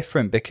quite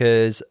different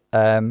because...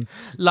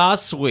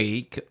 last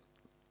week...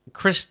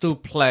 Crystal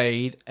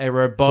played a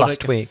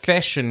robotic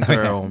fashion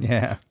girl.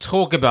 Yeah.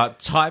 Talk about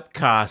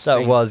typecasting.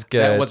 That was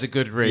good. That was a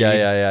good read.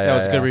 Yeah. That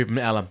was a good read from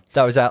Ella.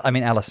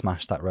 Ella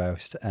smashed that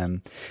roast.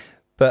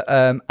 But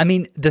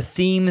the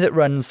theme that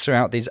runs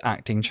throughout these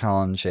acting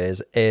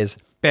challenges is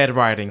bad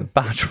writing.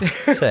 Bad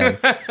writing.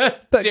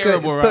 But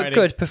terrible writing. But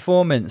good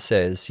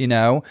performances,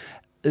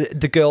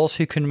 The girls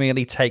who can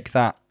really take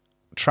that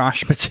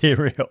trash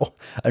material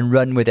and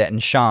run with it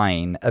and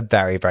shine are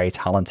very, very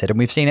talented. And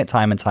we've seen it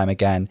time and time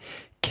again.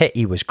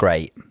 Kitty was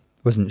great,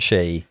 wasn't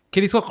she?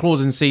 Kitty's got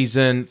claws in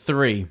season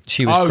 3.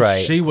 She was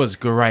great. She was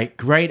great.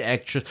 Great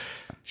actress.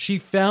 she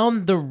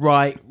found the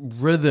right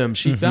rhythm.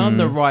 She found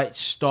the right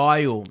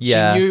style.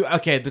 Yeah. She knew,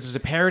 okay, this is a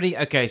parody.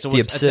 Okay, so The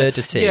it's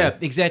absurdity. yeah,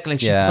 exactly. And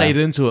she played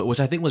into it,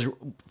 which I think was,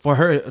 for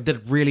her,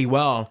 did really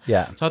well.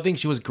 Yeah. So I think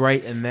she was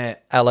great in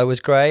that. Ella was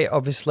great,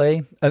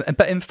 obviously.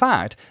 But in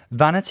fact,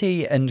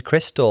 Vanity and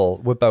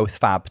Crystal were both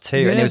fab too.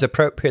 And Yeah. it was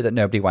appropriate that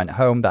nobody went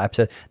home that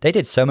episode. They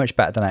did so much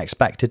better than I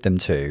expected them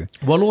to.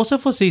 Well, also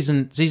for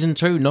season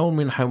 2, no one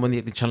went home on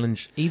the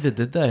challenge either,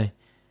 did they?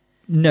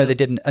 No, they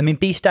didn't. I mean,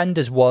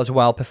 BeastEnders was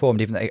well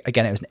performed, even though,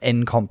 again, it was an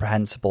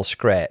incomprehensible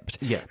script.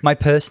 Yeah. My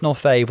personal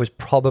fave was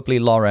probably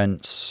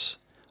Lawrence,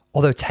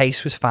 although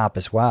Taste was fab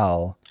as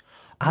well.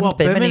 And Well,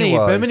 Bimini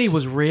was. Bimini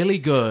was really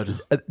good.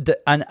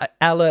 And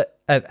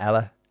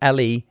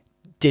Ellie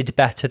did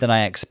better than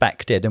I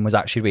expected and was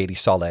actually really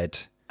solid.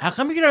 How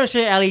come you don't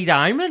say Ellie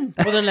Diamond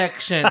with an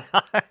accent?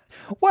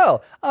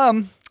 Well,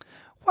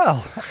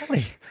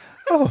 Ellie.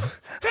 Oh.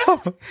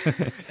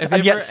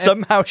 And yet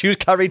somehow she was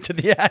carried to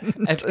the end.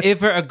 If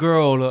ever a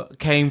girl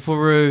came for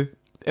Rue,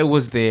 it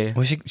was there.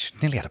 Well, she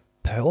nearly had a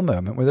Pearl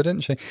moment with her,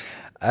 didn't she?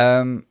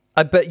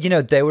 But,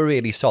 they were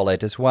really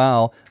solid as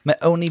well. My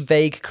only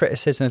vague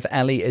criticism of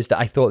Ellie is that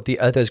I thought the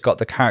others got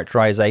the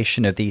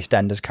characterization of the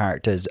EastEnders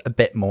characters a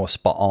bit more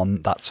spot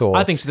on, that's all.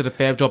 I think she did a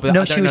fair job. But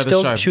No, I don't she was know the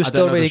still show. she was I don't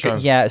still know the really show.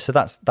 good. Yeah, so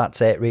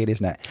that's it, really,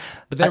 isn't it?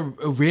 But they're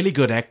really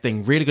good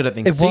acting. Really good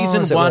acting. It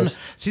was.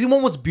 Season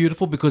one was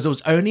beautiful because it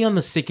was only on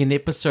the second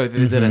episode that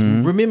they did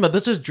it. Remember,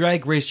 this is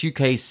Drag Race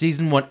UK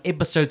season 1,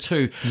 episode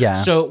 2. Yeah.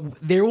 So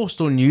they're all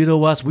still new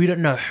to us. We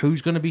don't know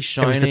who's going to be It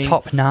shining. was the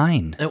top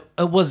 9.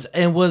 It was.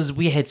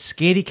 We had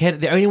Scaredy Cat.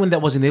 The only one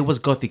that wasn't there was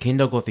Gothy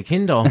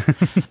Kindle.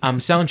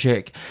 Sound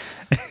check.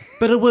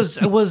 But it was.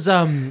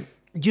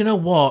 You know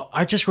what?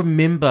 I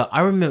remember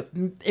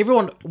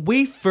everyone.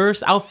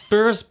 Our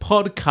first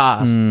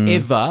podcast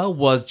ever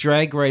was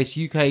Drag Race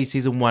UK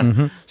season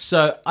 1.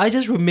 So I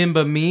just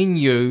remember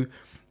me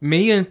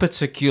in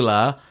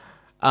particular,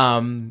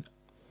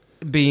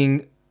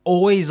 being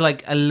always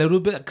like a little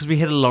bit, because we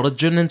had a lot of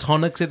gin and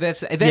tonics at that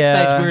stage.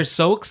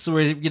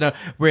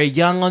 We're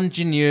young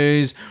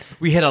ingenues.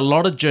 We had a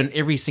lot of gin,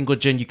 every single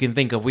gin you can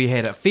think of. We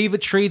had a Fever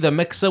Tree, the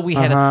mixer. We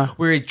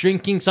were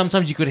drinking.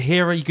 Sometimes you could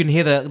hear it. You can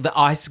hear the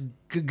ice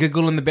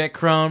giggle in the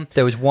background.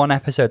 There was one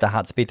episode that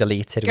had to be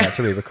deleted. We had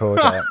to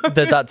re-record it.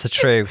 That's the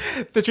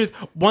truth. The truth.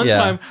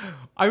 I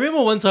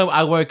remember one time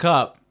I woke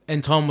up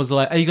and Tom was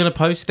like, "Are you going to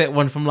post that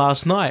one from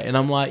last night?" And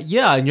I'm like,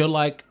 "Yeah." And you're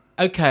like,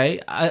 "Okay,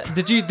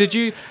 did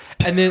you?"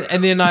 And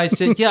then I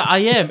said, "Yeah, I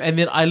am." And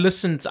then I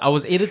listened. I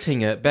was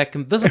editing it back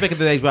in the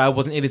days where I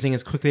wasn't editing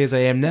as quickly as I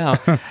am now.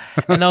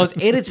 And I was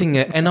editing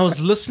it, and I was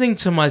listening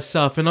to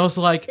myself, and I was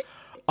like,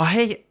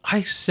 I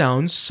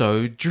sound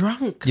so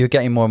drunk. You're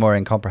getting more and more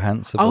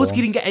incomprehensible. I was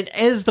getting, and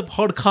as the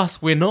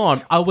podcast went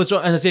on, I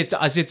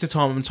said to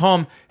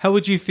Tom, how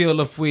would you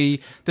feel if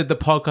we did the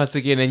podcast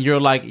again? And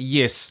you're like,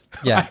 yes.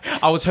 Yeah.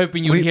 I was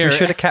hoping you'd hear it. We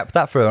should have kept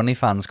that for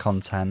OnlyFans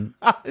content.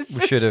 We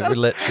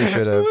literally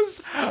should have.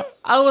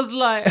 I was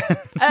like,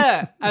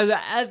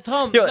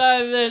 Tom.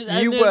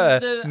 You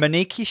were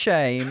Maniki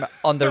Shame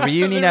on the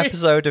reunion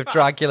episode of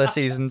Dragula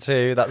season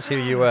 2. That's who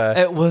you were.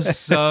 It was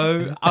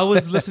so. I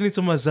was listening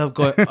to myself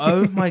going,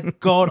 "Oh my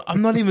god,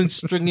 I'm not even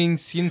stringing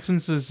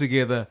sentences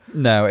together."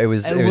 No, it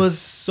was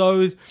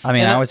so. I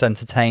mean, I was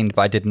entertained,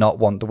 but I did not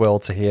want the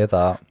world to hear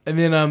that. And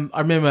then I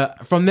remember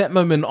from that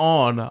moment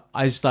on,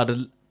 I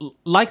started.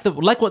 Like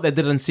what they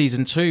did in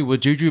season 2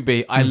 with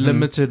Jujubee, I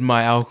limited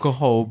my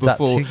alcohol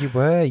before. That's who you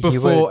were.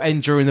 Before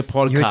and during the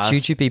podcast. You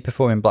were Jujubee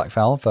performing Black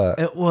Velvet.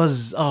 It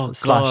was /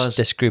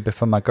 This Groupie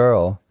for my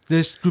girl.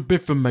 This Groupie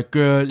for my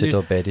girl.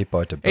 Diddle bitty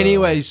boy.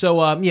 Anyway,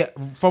 so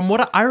from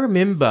what I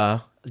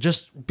remember,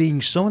 just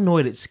being so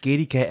annoyed at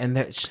Scaredy Cat and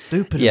that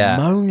stupid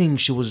moaning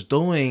she was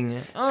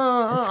doing.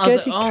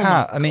 Scaredy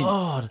Cat, I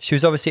mean, she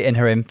was obviously in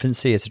her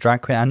infancy as a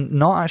drag queen. I'm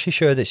not actually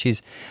sure that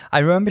she's... I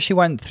remember she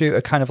went through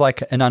a kind of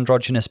like an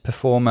androgynous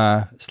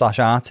performer /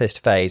 artist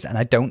phase, and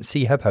I don't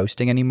see her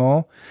posting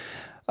anymore.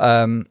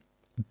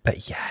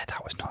 But yeah,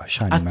 that was not a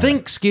shiny moment. I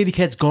think Scaredy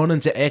Cat's gone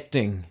into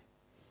acting.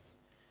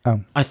 Oh.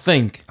 I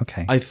think.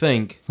 Okay. I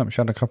think. She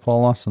had a couple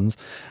of lessons.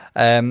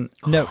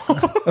 No...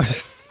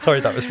 Sorry,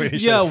 that was really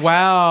short. Yeah,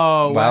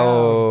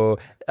 wow.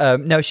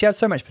 No, she had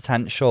so much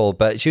potential,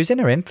 but she was in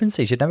her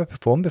infancy. She'd never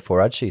performed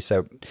before, had she?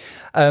 So,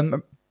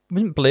 wasn't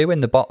Blue in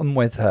the bottom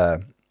with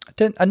her?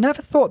 I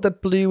never thought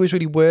that Blue was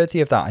really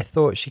worthy of that. I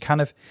thought she kind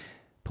of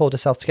pulled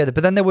herself together.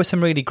 But then there were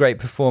some really great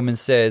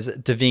performances.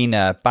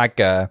 Davina,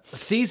 Bagger.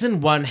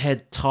 Season 1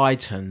 had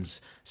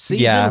Titans.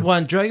 Season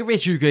 1, Drag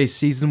Race UK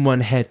season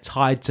 1 had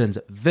Titans,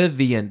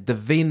 Vivian,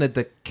 Davina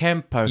De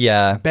Campo,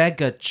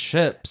 Bagger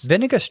Chips,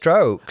 Vinegar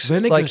Strokes.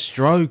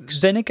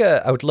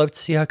 Vinegar, I would love to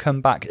see her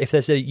come back. If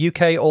there's a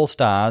UK All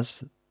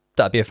Stars,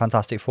 that'd be a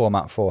fantastic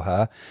format for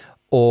her.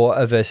 or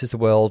a Versus the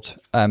World,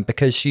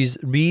 because she's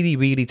really,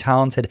 really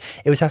talented.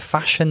 It was her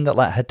fashion that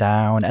let her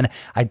down, and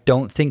I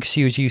don't think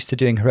she was used to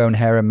doing her own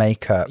hair and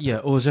makeup. Yeah,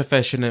 it was her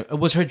fashion. It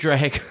was her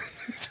drag.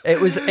 It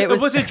was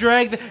her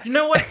drag. You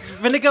know what?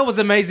 Vinegar was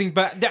amazing,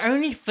 but the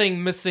only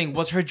thing missing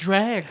was her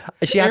drag.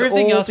 She had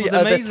Everything all else the was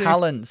other amazing.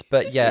 talents,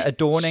 but yeah,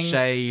 adorning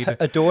Shade. her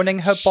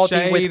body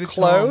Shade, with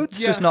clothes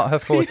Tom. was Yeah. not her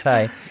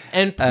forte.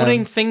 And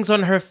putting things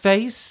on her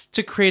face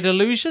to create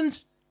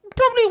illusions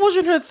probably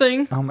wasn't her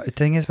thing. The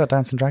thing is about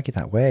Dancing Draggy,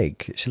 that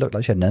wig, she looked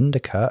like she had an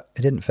undercut.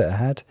 It didn't fit her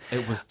head.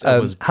 It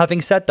was.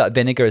 Having said that,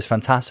 Vinegar is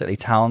fantastically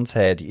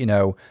talented.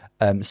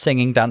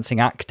 Singing, dancing,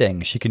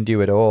 acting, she can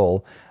do it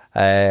all.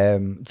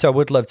 So I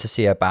would love to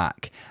see her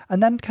back.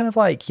 And then kind of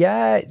like,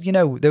 there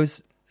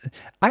was.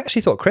 I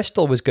actually thought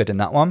Crystal was good in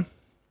that one.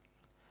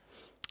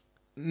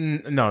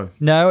 No.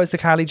 No, as the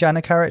Kylie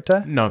Jenner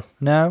character. No.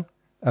 No.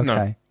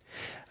 Okay.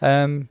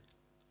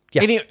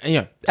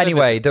 Yeah.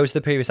 Anyway, those are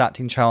the previous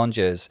acting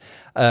challenges.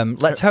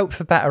 Let's hope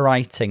for better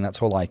writing.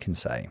 That's all I can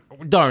say.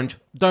 Don't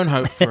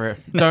hope for it.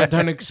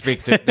 don't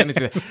expect it. Don't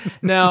expect it.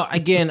 Now,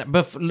 again,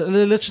 but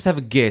let's just have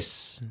a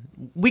guess.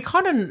 We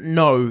kind of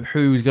know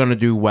who's going to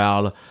do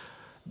well.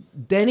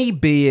 Danny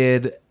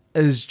Beard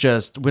is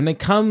just, when it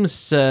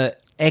comes to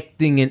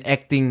acting and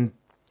acting,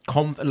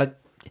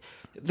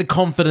 the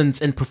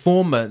confidence and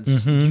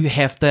performance, you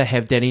have to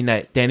have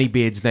Danny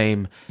Beard's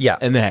name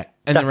in that.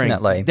 In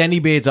definitely. The ring. Danny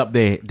Beard's up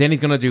there. Danny's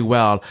going to do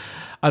well.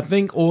 I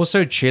think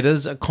also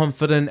Cheddar's a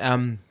confident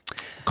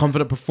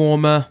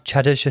performer.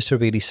 Cheddar's just a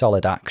really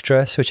solid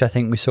actress, which I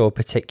think we saw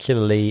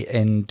particularly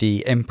in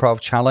the improv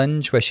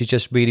challenge, where she's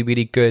just really,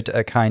 really good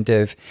at kind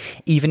of,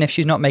 even if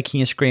she's not making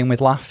you scream with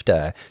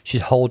laughter,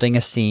 she's holding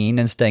a scene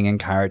and staying in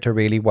character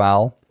really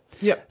well.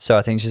 Yep. So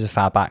I think she's a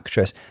fab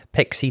actress.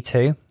 Pixie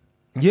too.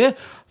 Yeah.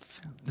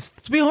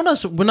 To be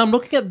honest, when I'm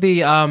looking at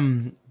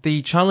the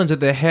challenge that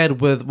they had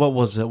with, what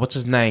was it? What's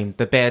his name?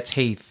 The bare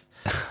teeth.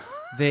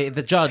 The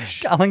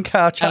judge. Alan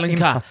Carr.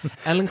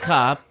 Alan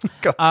Carr.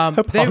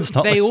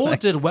 They all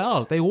did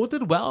well. They all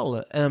did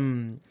well.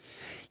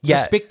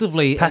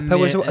 Respectively.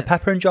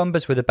 Pepper and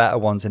Jombas were the better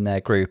ones in their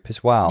group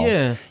as well.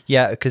 Yeah.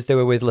 Yeah, because they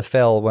were with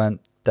LaPhil,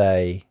 weren't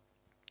they?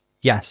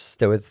 Yes,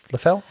 they were with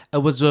LaPhil.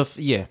 It was with,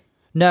 yeah.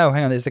 No,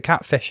 hang on, there's the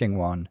catfishing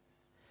one.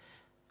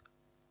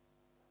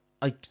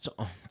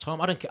 Tom,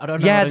 I don't know.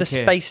 Yeah, the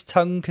space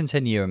tongue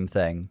continuum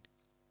thing.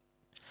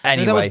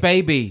 Anyway. No, that was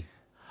Baby.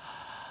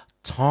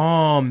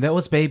 Tom, that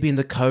was Baby in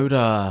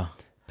Dakota.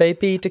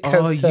 Baby Dakota.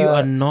 Oh, you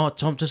are not,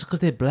 Tom, just because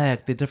they're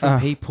black. They're different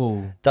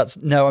people.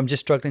 I'm just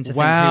struggling to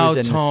think who was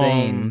in Tom. the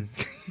scene.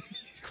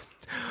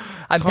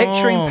 I'm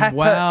picturing Pepper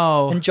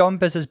and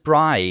Jombas as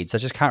brides. I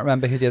just can't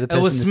remember who the other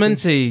person was. It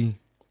was Sminty.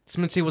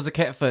 Sminty was the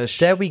catfish.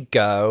 There we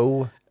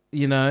go.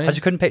 I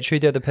just couldn't picture who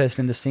the other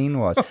person in the scene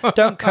was.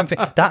 Don't come.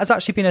 That has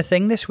actually been a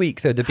thing this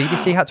week, though. The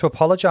BBC had to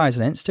apologise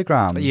on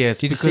Instagram. Yes,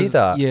 did you see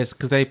that? Yes,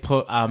 because they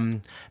put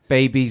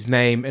Baby's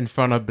name in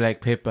front of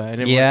Black Pepper,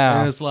 and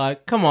everyone was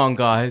like, "Come on,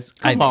 guys,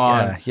 come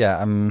on,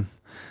 get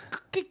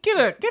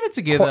it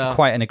together."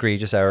 Quite an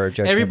egregious error of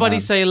judgment. Everybody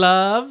say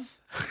love.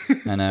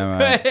 I know,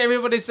 right?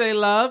 Everybody say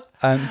love.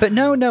 But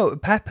no,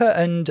 Pepper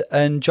and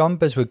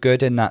Jombas were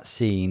good in that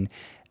scene.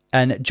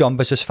 And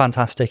Jombas was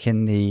fantastic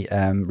in the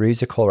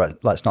musical,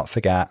 let's not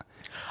forget.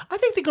 I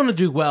think they're going to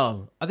do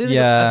well. I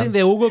think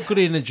they all got good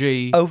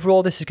energy.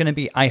 Overall, this is going to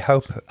be, I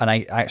hope, and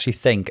I actually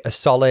think, a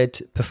solid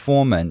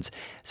performance.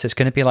 So it's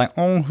going to be like,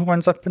 who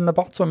ends up in the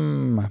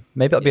bottom?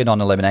 Maybe it'll be a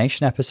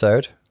non-elimination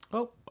episode.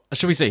 Oh,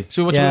 should we see?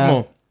 Should we watch a bit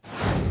more?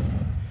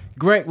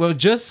 Great. We've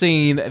just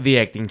seen the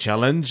acting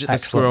challenge, the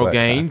Squirrel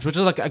Games, which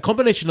is like a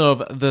combination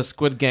of the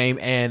Squid Game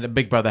and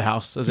Big Brother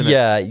House, isn't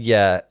it?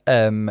 Yeah.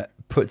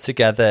 Put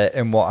together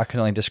in what I can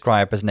only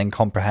describe as an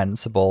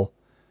incomprehensible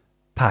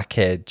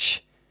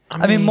package.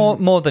 I mean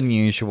more than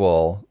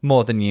usual.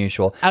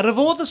 Out of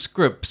all the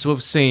scripts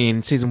we've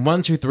seen, season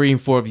 1, 2, 3,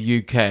 and 4 of the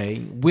UK,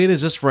 where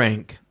does this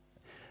rank?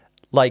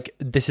 Like,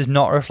 this is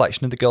not a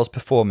reflection of the girls'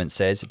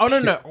 performances. Oh,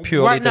 no.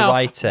 Purely the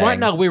writing. Right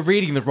now, we're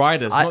reading the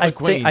writers, not the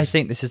queens. I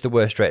think this is the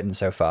worst written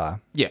so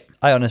far. Yeah.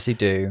 I honestly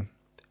do.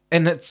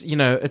 And it's,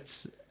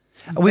 it's...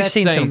 We've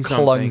seen some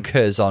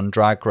clunkers on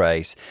Drag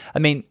Race. I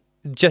mean,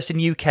 just in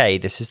UK,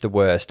 this is the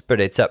worst,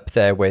 but it's up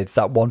there with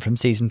that one from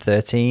season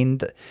 13,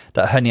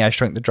 that Honey, I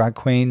Shrunk the Drag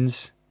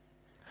Queens.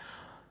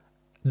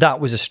 That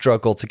was a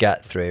struggle to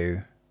get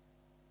through.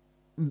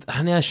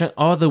 Honey, I Shrunk...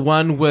 Oh, the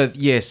one with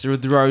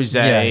Rose.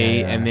 Yeah.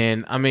 And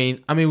then, I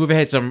mean, we've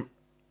had some...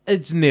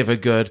 It's never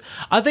good.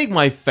 I think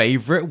my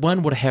favourite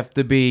one would have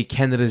to be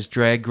Canada's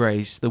Drag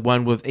Race, the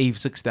one with Eve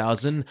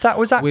 6000. That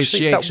was that worked.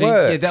 Yeah,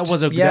 that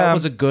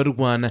was a good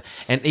one.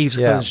 And Eve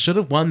 6000 should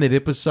have won that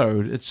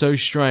episode. It's so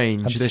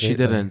strange that she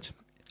didn't.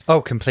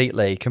 Oh,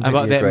 completely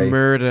About agree.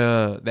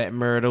 that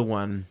murder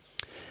one.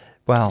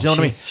 Well, do you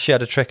know what I mean? She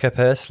had a trick up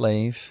her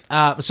sleeve.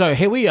 So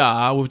here we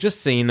are. We've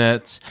just seen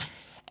it.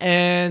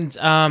 And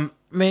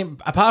I mean,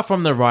 apart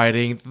from the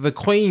writing, the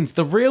queens,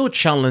 the real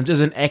challenge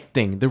isn't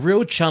acting. The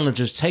real challenge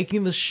is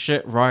taking the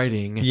shit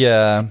writing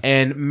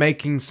and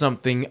making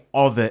something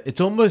of it. It's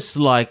almost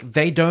like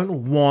they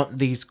don't want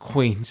these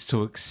queens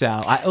to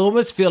excel. I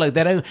almost feel like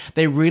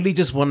they really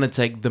just want to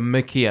take the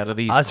mickey out of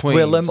these queens. As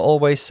Willem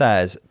always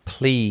says,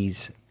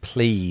 please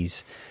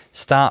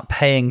start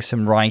paying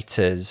some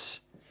writers.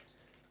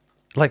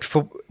 Like,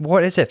 for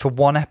what is it, for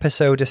one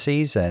episode a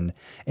season,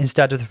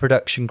 instead of the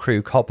production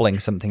crew cobbling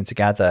something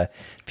together.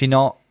 If you're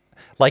not,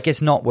 like, it's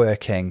not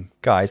working,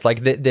 guys.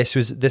 Like, this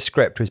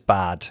script was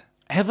bad.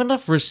 Have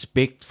enough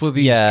respect for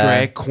these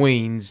drag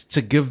queens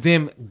to give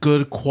them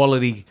good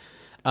quality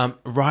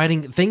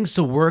writing, things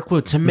to work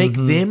with, to make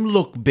them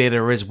look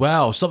better as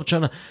well. Stop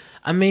trying to,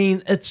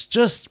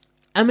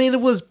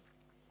 it was,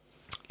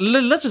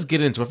 let's just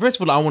get into it.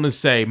 First of all, I want to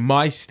say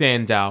my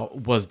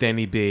standout was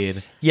Danny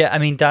Beard. Yeah, I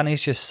mean,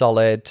 Danny's just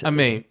solid. I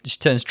mean, she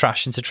turns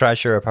trash into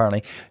treasure,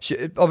 apparently.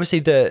 Obviously,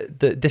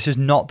 this is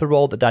not the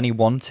role that Danny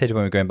wanted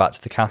when we were going back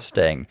to the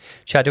casting.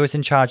 Cheddar was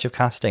in charge of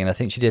casting, and I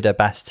think she did her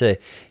best to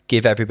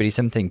give everybody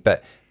something,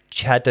 but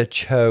Cheddar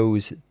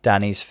chose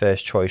Danny's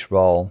first choice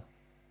role.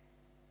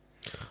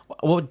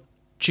 Well,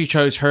 she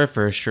chose her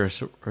first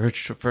choice.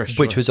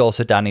 Which was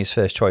also Danny's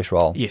first choice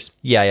role. Yes.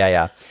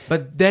 Yeah.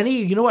 But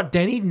Danny, you know what?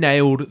 Danny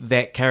nailed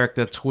that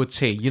character to a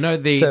T. You know,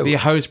 the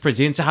host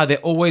presenter, how they're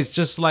always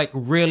just like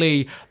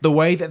really the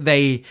way that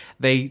they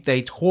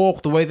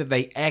talk, the way that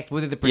they act, the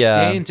way that they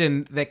present,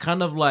 and they're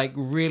kind of like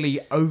really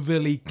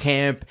overly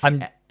camp.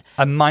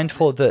 I'm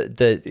mindful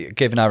that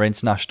given our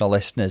international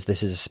listeners,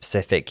 this is a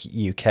specific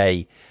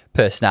UK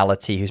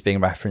personality who's being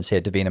referenced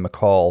here, Davina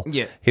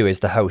McCall, who is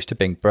the host of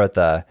Big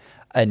Brother.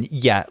 And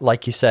yeah,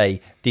 like you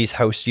say, these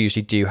hosts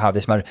usually do have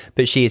this manner,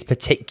 but she is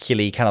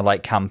particularly kind of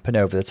like camp and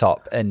over the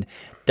top. And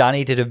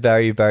Danny did a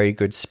very, very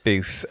good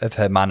spoof of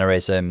her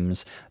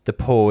mannerisms, the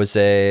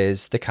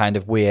pauses, the kind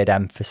of weird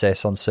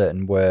emphasis on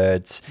certain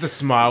words. The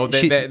smile,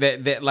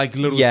 that like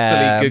little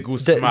silly giggle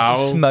smile. The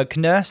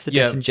smugness, the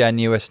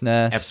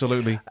disingenuousness.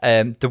 Absolutely.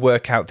 The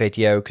workout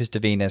video, because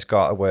Davina's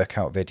got a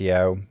workout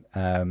video.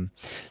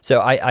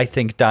 So I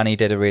think Danny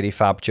did a really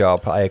fab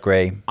job. I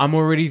agree. I'm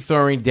already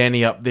throwing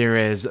Danny up there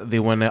as the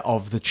winner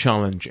of the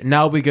challenge.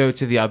 Now we go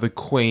to the other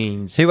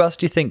queens. Who else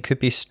do you think could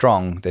be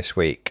strong this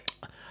week?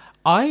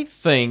 I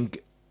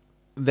think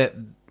that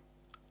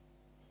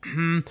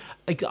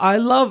I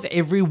love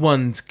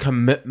everyone's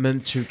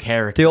commitment to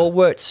character. They all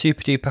worked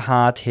super duper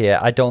hard here.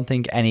 I don't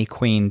think any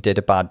queen did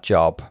a bad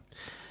job.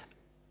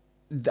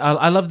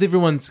 I loved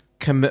everyone's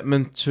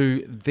commitment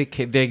to their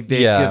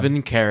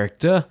given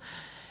character.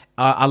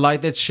 I like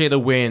that Cheddar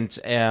went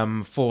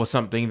for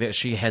something that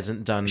she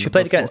hasn't done. She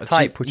played against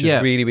type, which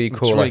is really, really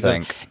cool, really I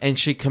think. Good. And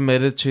she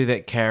committed to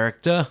that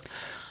character.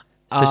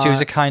 So she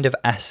was a kind of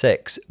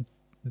Essex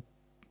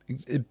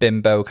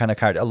bimbo kind of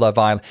character. Love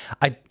Island.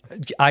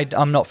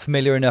 I'm not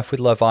familiar enough with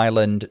Love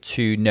Island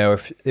to know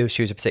if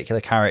she was a particular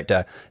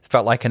character. It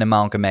felt like an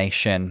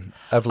amalgamation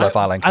of Love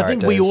Island characters. I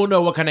think we all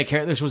know what kind of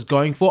character she was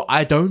going for.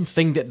 I don't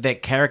think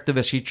that character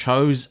that she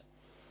chose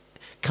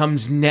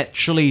comes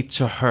naturally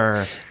to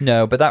her.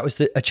 No, but that was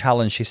a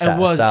challenge she set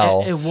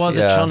herself. It was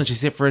a challenge she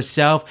set for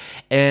herself,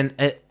 and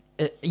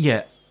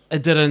it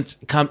didn't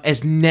come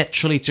as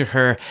naturally to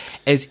her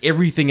as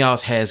everything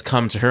else has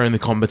come to her in the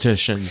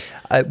competition.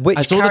 I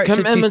saw the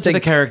commitment to the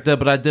character,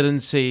 but I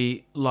didn't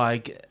see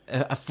like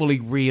a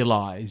fully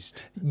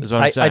realised. Is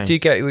what I'm saying. I do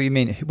get what you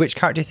mean. Which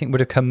character do you think would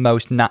have come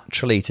most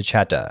naturally to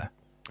Cheddar?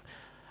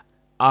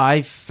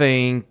 I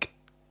think.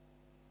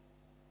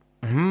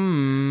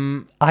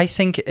 I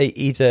think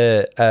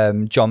either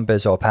John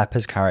Biz or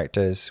Pepper's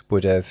characters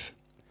would have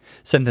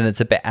something that's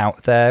a bit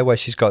out there, where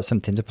she's got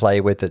something to play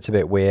with that's a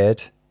bit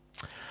weird.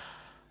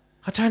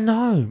 I don't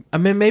know. I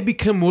mean, maybe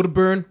Kim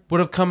Woodburn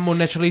would have come more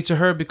naturally to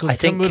her because I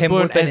think Kim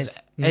Woodburn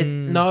is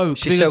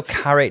she's so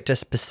character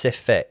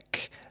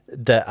specific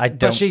that I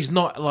don't. But she's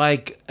not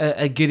like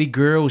a giddy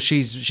girl.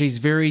 She's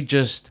very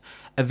just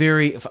a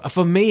very,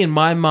 for me in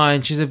my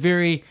mind, she's a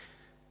very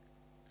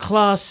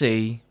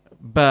classy,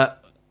 but.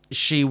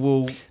 She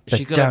will.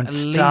 But don't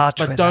start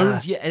with her.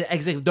 Yeah,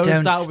 exactly. Don't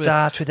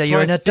start with her.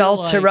 You're an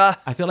adulterer.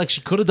 I feel like she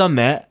could have done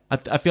that.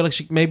 I feel like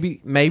she maybe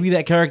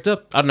that character.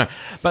 I don't know,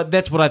 but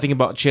that's what I think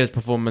about Cher's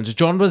performance.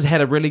 John Biz had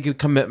a really good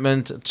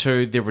commitment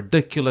to the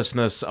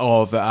ridiculousness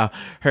of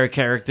her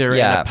character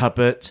and a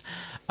puppet,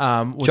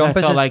 which I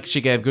felt like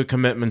she gave good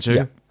commitment to.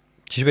 Yeah.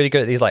 She's really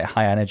good at these like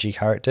high energy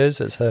characters.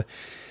 It's her.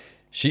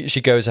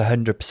 She goes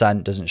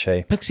 100%, doesn't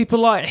she? Pixie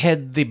Polite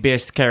had the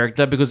best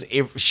character because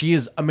she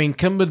is. I mean,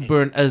 Kim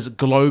Woodburn is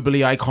globally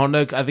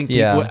iconic. I think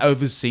people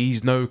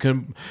overseas know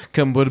Kim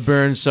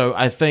Woodburn, so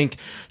I think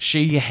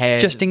she had.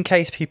 Just in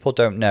case people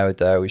don't know,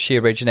 though, she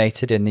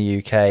originated in the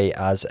UK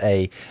as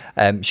a.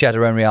 She had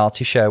her own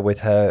reality show with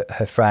her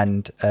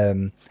friend.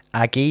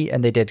 Aggie,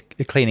 and they did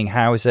cleaning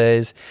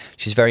houses.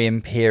 She's very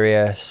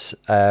imperious,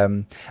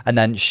 and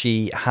then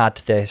she had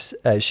this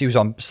she was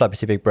on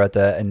Celebrity Big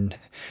Brother, and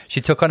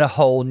she took on a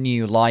whole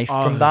new life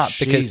from that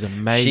because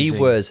amazing. She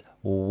was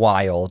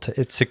wild.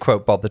 It's to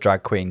quote Bob the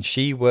Drag Queen,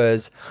 she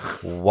was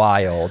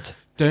wild.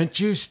 Don't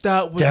you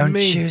start with Don't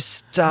me. you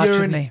start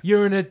with me.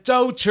 You're an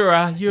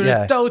adulterer. You're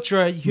an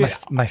adulterer.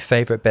 My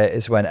favourite bit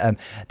is when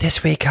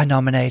this week I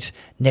nominate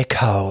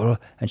Nicole,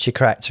 and she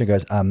corrects her and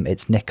goes,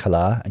 it's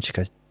Nicola, and she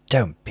goes,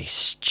 don't be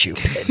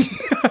stupid.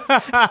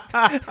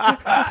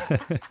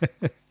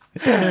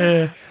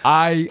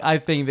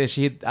 I think that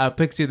she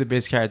Pixie the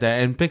best character,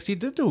 and Pixie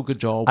did do a good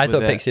job. I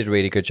thought Pixie did a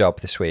really good job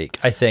this week.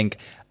 I think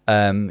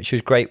she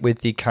was great with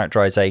the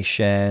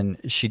characterization.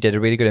 She did a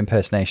really good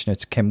impersonation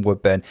of Kim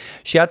Woodburn.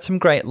 She had some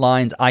great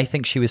lines. I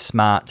think she was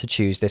smart to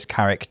choose this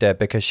character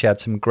because she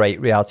had some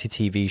great reality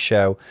TV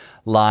show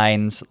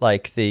lines,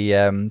 like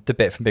the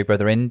bit from Big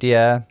Brother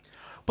India.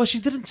 But she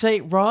didn't say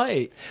it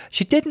right.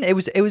 She didn't. It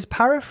was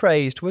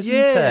paraphrased, wasn't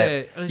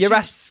it? You're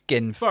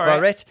asking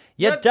for it.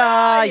 You're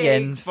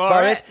dying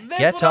for it.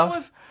 Get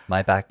off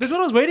my back. That's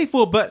what I was waiting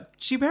for, but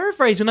she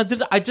paraphrased, and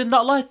I did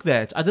not like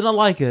that. I did not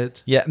like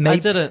it. Yeah, maybe, I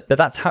didn't. But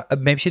that's how.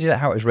 Maybe she did it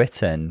how it was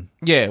written.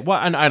 Yeah, well,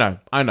 I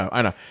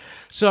know.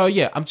 So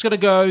yeah, I'm just gonna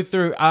go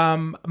through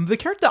the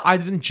character I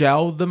didn't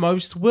gel the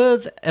most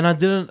with,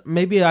 and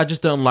maybe I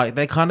just don't like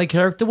that kind of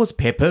character was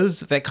Peppers.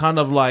 That kind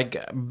of like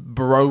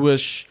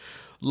bro-ish.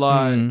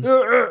 Like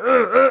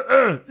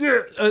I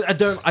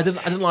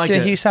didn't like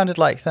it. You sounded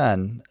like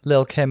then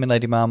Lil Kim and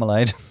Lady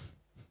Marmalade.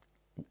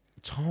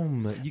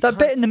 Tom, that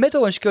bit in the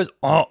middle when she goes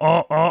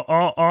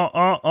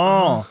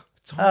oh.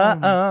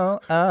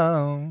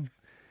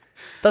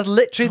 That's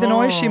literally the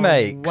noise she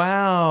makes.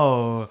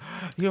 Wow,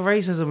 your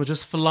racism was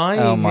just flying.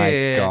 Oh my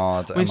here.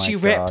 god! When she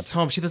raps,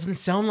 Tom, she doesn't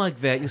sound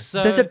like that.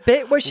 There's a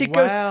bit where she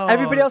goes.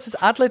 Everybody else is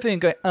ad libbing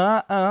and going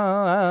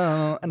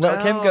and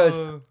Lil Kim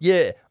goes,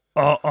 yeah. She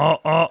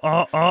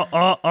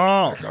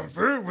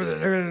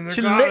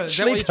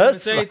literally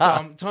does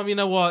that. Tom, you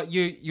know what?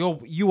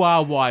 You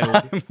are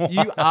wild.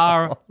 You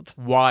are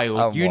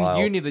wild.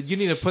 You need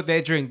to put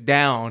that drink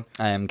down.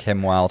 I am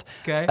Kim Wilde.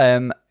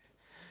 Okay.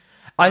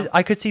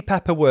 I could see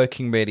Pepper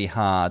working really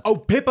hard. Oh,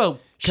 Pepper.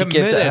 She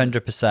gives it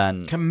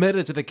 100%.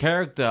 Committed to the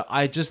character.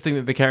 I just think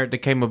that the character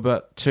came a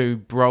bit too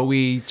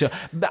bro-y,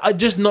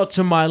 just not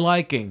to my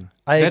liking.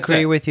 I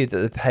agree with you that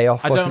the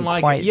payoff wasn't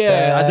quite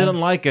there. I didn't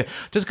like it.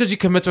 Just because you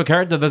commit to a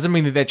character doesn't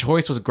mean that their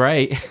choice was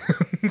great.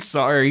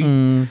 Sorry.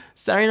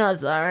 Sorry,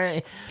 not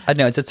sorry. I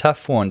know, it's a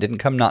tough one. Didn't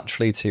come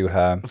naturally to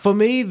her. For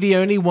me, the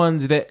only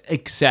ones that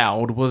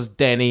excelled was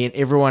Danny, and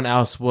everyone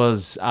else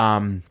was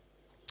having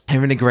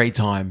a great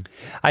time.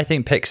 I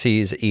think Pixie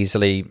is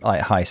easily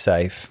like high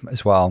safe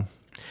as well.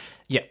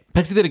 Yeah,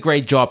 Pixie did a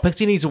great job.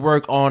 Pixie needs to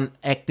work on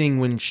acting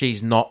when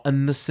she's not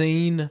in the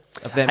scene,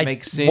 if that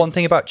makes sense. One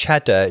thing about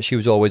Cheddar, she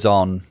was always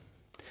on.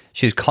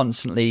 She was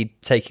constantly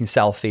taking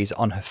selfies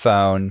on her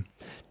phone,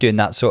 doing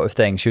that sort of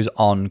thing. She was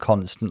on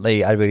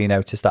constantly. I really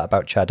noticed that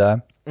about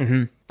Cheddar.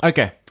 Mm-hmm.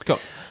 Okay, cool.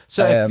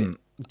 So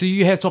do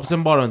you have tops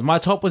and bottoms? My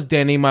top was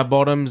Danny. My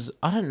bottoms,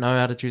 I don't know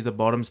how to choose the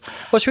bottoms.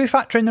 Well, should we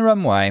factor in the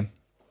runway?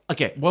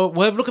 Okay, well,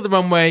 we'll have a look at the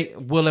runway.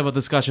 We'll have a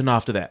discussion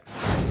after that.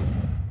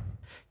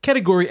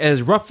 Category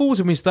as ruffles,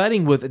 and we're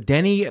starting with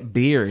Danny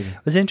Beard.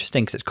 It was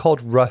interesting because it's called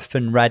Rough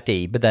and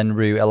Ready, but then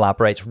Rue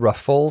elaborates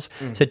ruffles.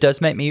 So it does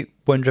make me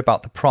wonder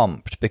about the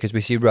prompt because we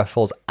see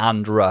ruffles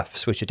and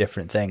ruffs, which are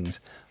different things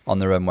on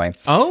the runway.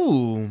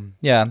 Oh.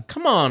 Yeah.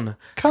 Come on,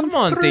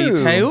 through.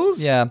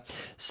 details. Yeah.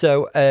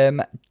 So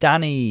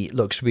Danny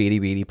looks really,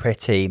 really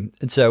pretty.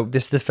 And so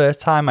this is the first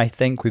time I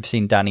think we've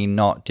seen Danny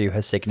not do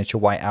her signature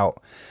whiteout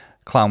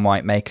clown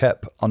white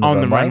makeup on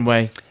the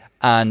runway.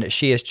 And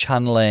she is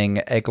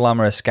channeling a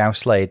glamorous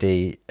Scouse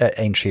lady at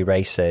Aintree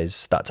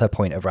races. That's her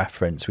point of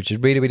reference, which is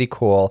really, really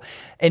cool.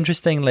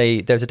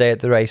 Interestingly, there was a day at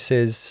the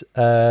races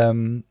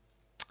runway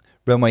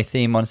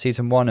theme on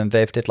season 1, and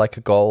Viv did like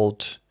a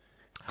gold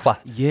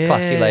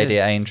classy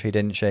lady at Aintree,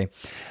 didn't she?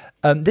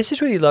 This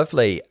is really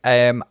lovely.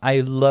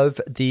 I love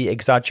the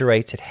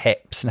exaggerated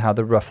hips and how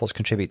the ruffles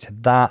contribute to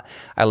that.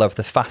 I love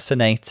the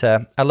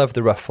fascinator. I love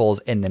the ruffles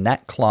in the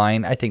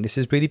neckline. I think this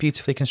is really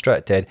beautifully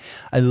constructed.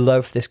 I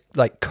love this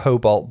like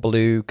cobalt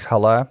blue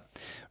color.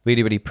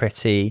 Really, really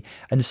pretty.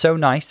 And so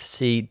nice to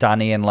see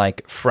Danny in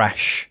like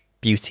fresh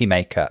beauty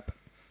makeup.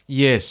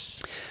 Yes.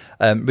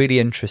 Really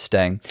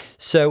interesting.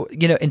 So,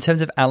 you know, in terms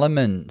of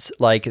elements,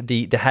 like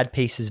the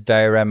headpiece is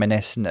very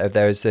reminiscent of,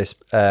 there's this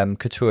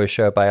couture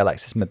show by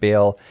Alexis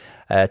Mobile,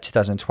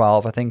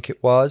 2012, I think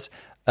it was.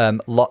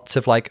 Lots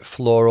of like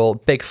floral,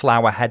 big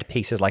flower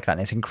headpieces like that.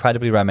 And it's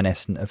incredibly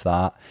reminiscent of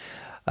that.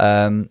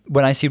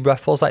 When I see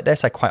ruffles like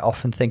this, I quite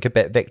often think a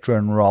bit Victor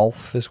and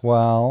Rolf as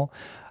well.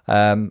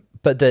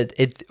 But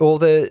all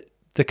the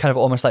kind of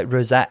almost like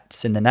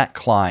rosettes in the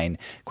neckline,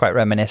 quite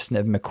reminiscent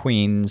of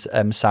McQueen's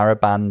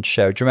Saraband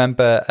show. Do you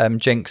remember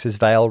Jinx's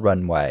Veil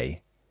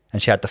runway?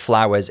 And she had the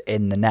flowers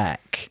in the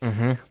neck.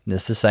 Mm-hmm.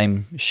 It's the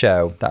same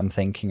show that I'm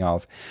thinking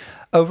of.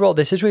 Overall,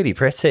 this is really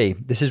pretty.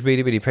 This is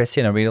really, really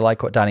pretty, and I really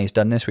like what Danny's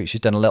done this week.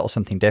 She's done a little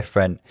something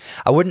different.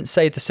 I wouldn't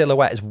say the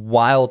silhouette is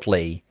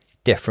wildly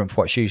different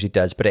from what she usually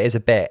does, but it is a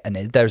bit, and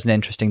there's an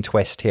interesting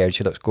twist here.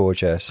 She looks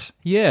gorgeous.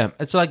 Yeah,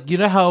 it's like, you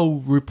know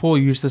how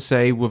RuPaul used to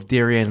say with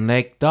Darien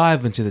Lake,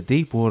 dive into the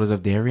deep waters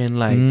of Darien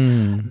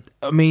Lake.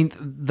 I mean,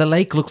 the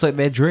lake looks like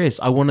their dress.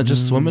 I want to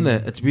just swim in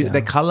it. It's beautiful.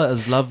 The color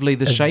is lovely.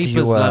 The shape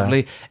is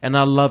lovely, and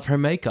I love her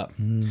makeup.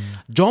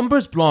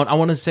 Jomba's blonde. I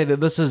want to say that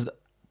this is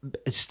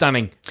it's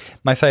stunning.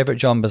 My favorite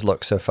Jomba's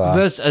look so far.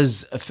 This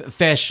is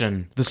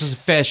fashion. This is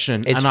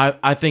fashion, and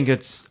I think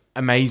it's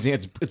amazing.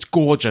 It's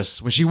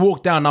gorgeous. When she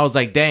walked down, I was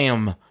like,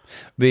 damn.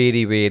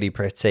 Really, really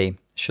pretty.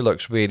 She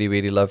looks really,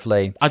 really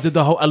lovely. I did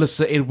the whole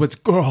Alyssa Edwards,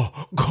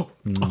 girl,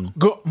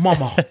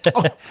 mama,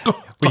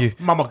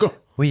 mama, girl.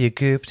 Were you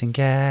gooped and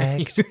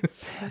gagged?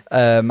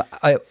 I'm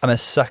a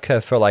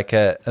sucker for like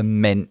a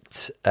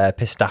mint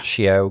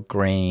pistachio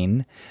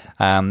green.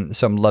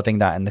 So I'm loving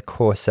that in the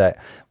corset.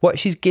 What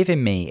she's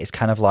giving me is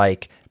kind of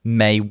like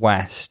Mae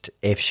West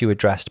if she were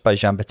dressed by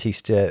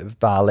Giambattista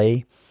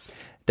Valli.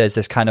 There's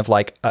this kind of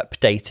like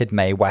updated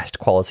Mae West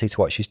quality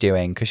to what she's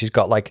doing, because she's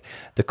got like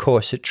the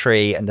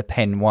corsetry and the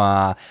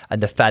peignoir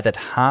and the feathered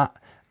hat,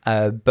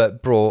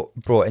 but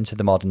brought into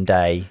the modern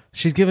day.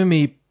 She's giving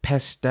me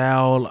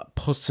pastel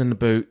Puss in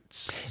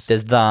Boots.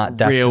 There's that,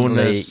 definitely.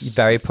 Realness,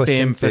 very Puss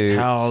in Boots.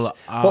 Fatale,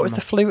 what was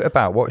the flute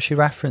about? What was she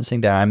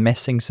referencing there? I'm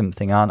missing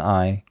something, aren't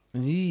I?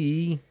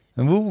 Ooh.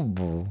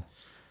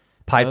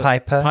 Pied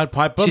Piper. Pied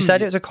Piper. She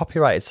said it was a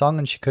copyrighted song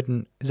and she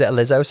couldn't... Is it a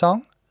Lizzo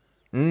song?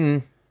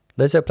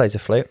 Lizzo plays a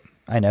flute.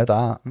 I know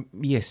that.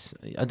 Yes.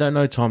 I don't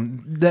know,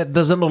 Tom. That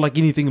doesn't look like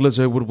anything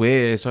Lizzo would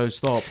wear, so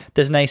stop.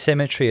 There's an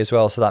asymmetry as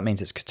well, so that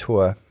means it's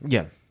couture.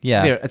 Yeah.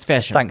 Yeah. There, it's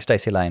fashion. Thanks,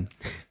 Stacey Lane.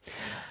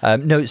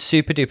 No, it's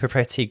super duper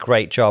pretty.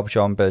 Great job,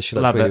 Jomba. She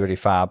looks really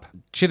fab.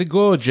 She's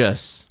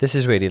gorgeous. This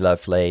is really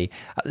lovely.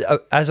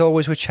 As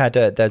always with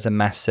Cheddar, there's a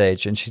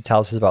message, and she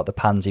tells us about the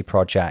Pansy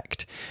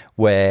Project,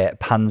 where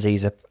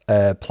pansies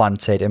are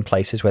planted in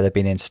places where there have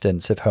been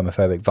incidents of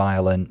homophobic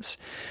violence.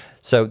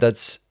 So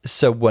that's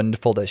so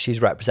wonderful that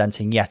she's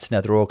representing yet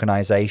another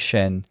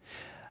organisation.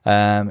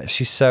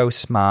 She's so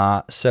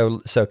smart,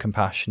 so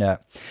compassionate.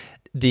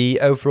 The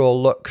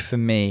overall look for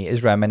me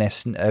is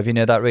reminiscent of, you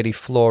know, that really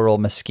floral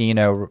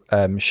Moschino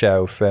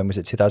show from, was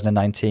it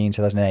 2019,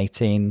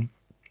 2018?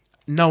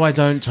 No, I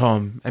don't,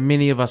 Tom. And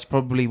many of us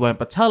probably won't,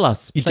 but tell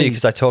us, please. You do,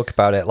 because I talk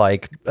about it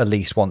like at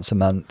least once a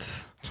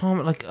month.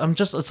 Tom, like,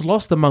 it's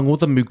lost among all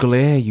the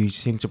Mugler you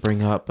seem to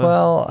bring up.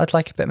 Well, I'd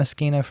like a bit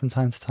Moschino from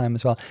time to time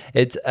as well.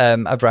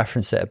 I've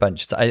referenced it a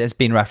bunch. It's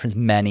been referenced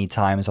many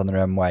times on Their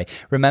Own Way.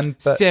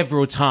 Remember?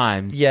 Several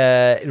times.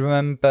 Yeah,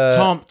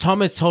 remember?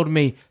 Tom has told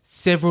me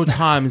several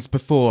times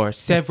before.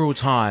 Several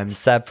times.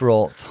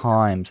 Several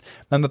times.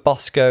 Remember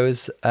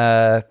Bosco's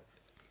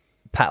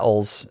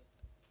Petals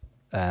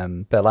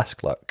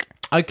burlesque look?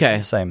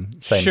 Okay. Same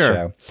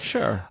show.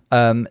 Sure.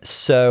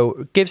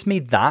 So gives me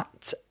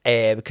that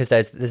because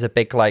there's a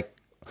big like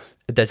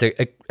there's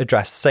a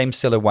dress, same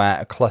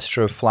silhouette, a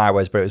cluster of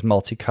flowers, but it was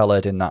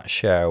multicolored in that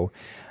show.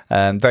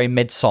 Very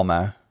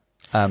Midsummer.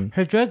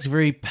 Her drag's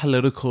very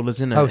political,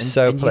 isn't it? Oh, and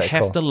political. You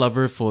have to love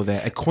her for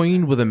that. A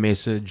queen with a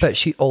message. But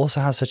she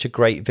also has such a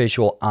great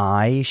visual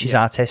eye. She's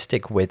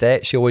artistic with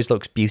it. She always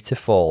looks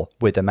beautiful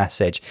with a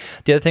message.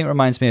 The other thing it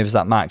reminds me of is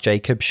that Marc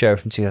Jacobs show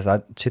from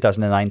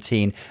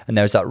 2019, and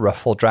there was that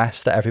ruffle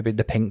dress that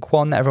the pink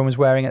one that everyone was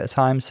wearing at the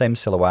time, same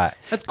silhouette.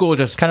 That's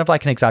gorgeous. Kind of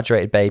like an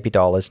exaggerated baby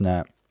doll, isn't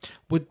it?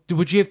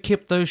 Would you have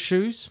kept those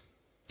shoes?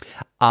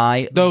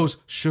 Those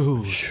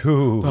shoes.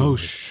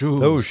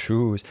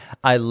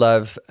 I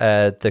love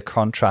the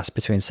contrast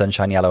between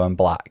sunshine yellow and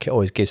black. It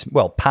always gives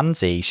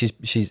pansy.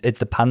 It's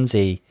the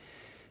pansy.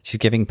 She's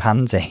giving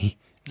pansy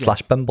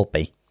 /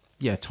 bumblebee.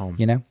 Yeah, Tom.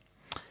 You know,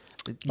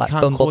 you like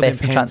can't bumblebee call them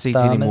from pansies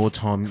Transformers anymore,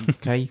 Tom.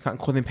 Okay, you can't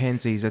call them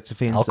pansies. That's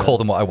offensive. I'll call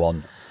them what I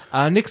want.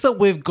 Next up,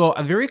 we've got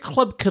a very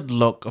Club Kid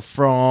look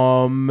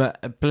from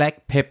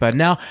Black Pepper.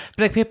 Now,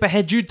 Black Pepper,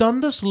 had you done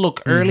this look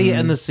earlier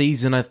in the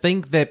season, I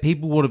think that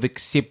people would have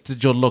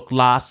accepted your look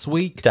last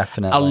week.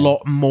 Definitely. A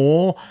lot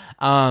more.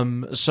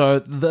 So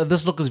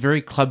this look is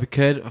very Club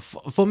Kid.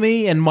 For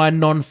me and my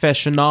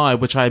non-fashion eye,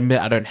 which I admit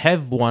I don't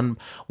have one,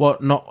 well,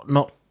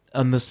 not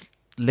on this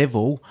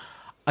level,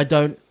 I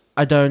don't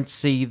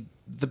see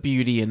the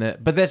beauty in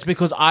it, but that's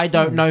because I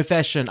don't know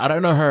fashion. I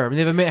don't know her. I've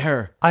never met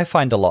her. I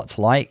find a lot to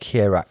like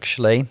here,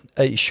 actually.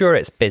 Sure,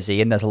 it's busy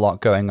and there's a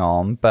lot going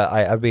on, but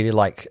I really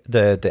like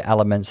the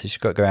elements that she's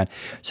got going on.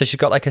 So she's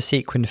got like a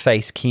sequined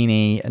face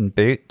kini and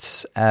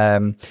boots.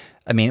 I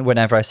mean,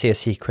 whenever I see a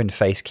sequined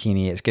face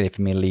kini, it's good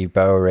for me Lee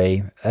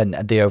Bowery, and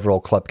the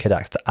overall Club Kid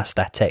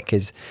aesthetic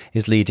is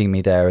leading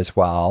me there as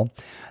well.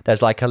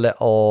 There's like a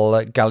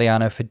little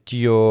Galliano for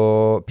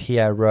Dior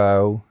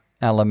Pierrot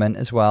element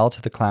as well to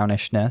the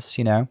clownishness,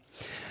 you know,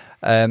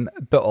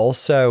 but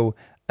also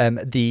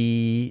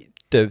the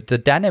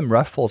denim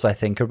ruffles I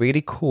think are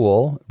really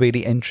cool,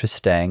 really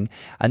interesting.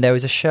 And there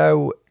was a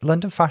show,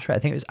 London Fashion, I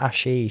think it was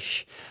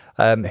Ashish,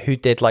 who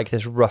did like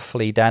this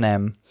ruffly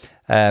denim,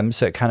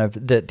 so it kind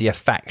of the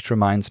effect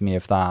reminds me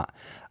of that.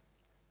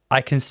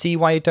 I can see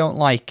why you don't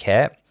like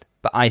it,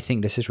 but I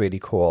think this is really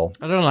cool.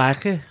 I don't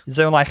like it.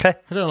 Don't like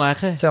it? I don't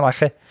like it. Don't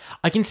like it?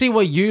 I can see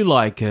why you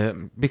like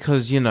it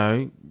because,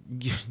 I'm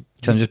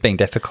just being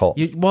difficult.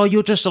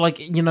 You're just like,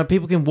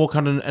 people can walk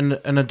on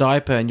in a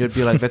diaper and you'd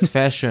be like, that's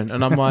fashion.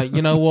 And I'm like,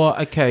 you know what?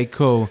 Okay,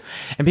 cool.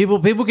 And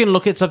people can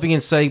look at something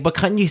and say, but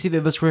can't you see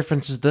that this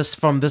references this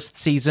from this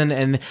season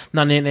and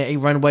 1988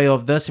 runway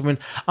of this? And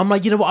I'm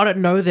like, you know what? I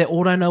don't know that.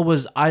 All I know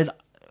is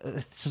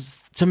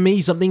to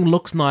me, something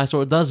looks nice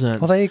or it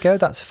doesn't. Well, there you go.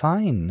 That's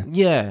fine.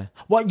 Yeah.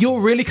 Well,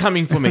 you're really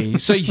coming for me.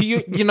 So,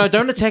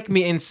 don't attack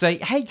me and say,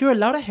 hey, you're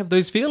allowed to have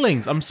those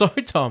feelings. I'm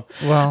sorry, Tom.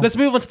 Well, let's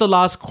move on to the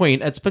last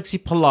queen. It's Pixie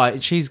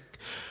Polite.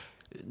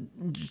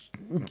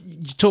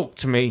 Talk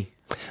to me.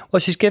 Well,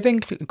 she's giving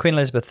Queen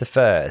Elizabeth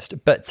I,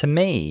 but to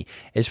me,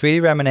 it's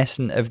really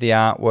reminiscent of the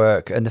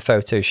artwork and the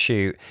photo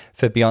shoot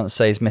for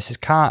Beyonce's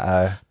Mrs.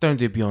 Carter. Don't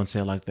do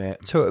Beyonce like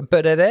that.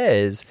 But it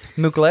is.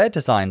 Mugler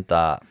designed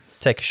that.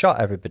 Take a shot,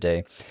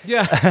 everybody.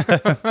 Yeah.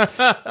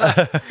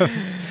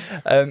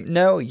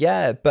 No,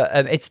 yeah,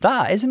 but it's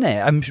that, isn't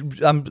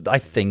it? I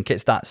think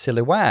it's that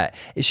silhouette.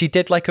 She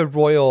did like a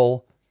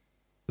royal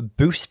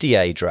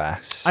bustier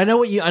dress. I know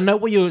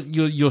what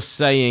you're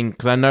saying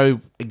because I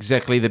know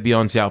exactly the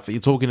Beyonce outfit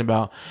you're talking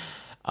about.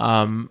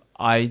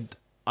 I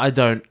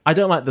don't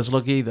like this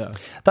look either.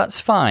 That's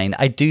fine.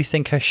 I do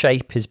think her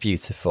shape is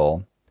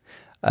beautiful.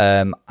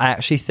 I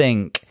actually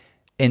think,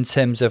 in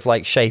terms of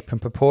like shape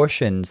and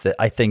proportions, that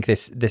I think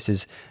this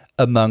is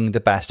among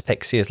the best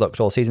Pixie has looked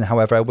all season.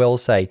 However, I will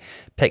say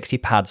Pixie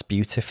pads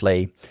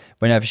beautifully.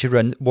 Whenever she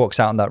walks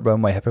out on that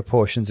runway, her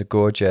proportions are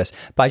gorgeous.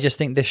 But I just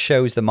think this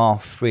shows them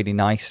off really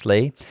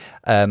nicely.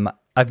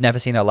 I've never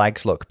seen her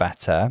legs look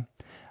better.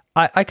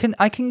 I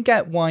can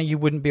get why you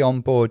wouldn't be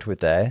on board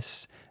with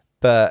this,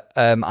 but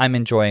I'm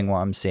enjoying what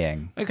I'm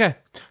seeing. Okay,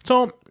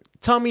 Tom,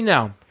 tell me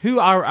now, who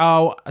are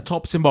our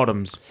tops and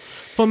bottoms?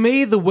 For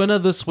me, the winner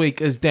this week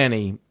is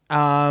Danny.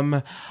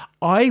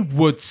 I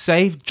would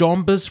save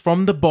Jombas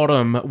from the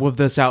bottom with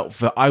this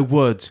outfit. I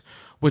would.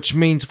 Which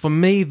means for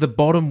me, the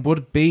bottom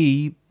would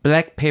be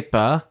Black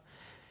Pepper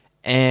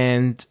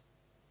and...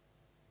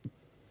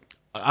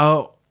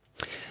 I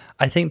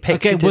think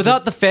Pixie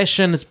without the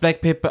fashion, it's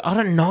Black Pepper. I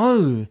don't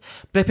know.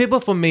 Black Pepper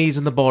for me is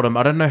in the bottom.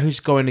 I don't know who's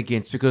going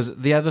against because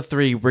the other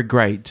three were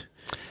great.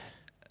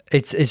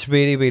 It's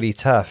really, really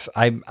tough.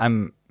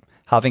 I'm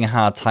having a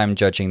hard time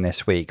judging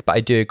this week, but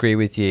I do agree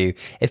with you.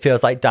 It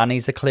feels like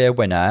Danny's the clear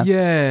winner.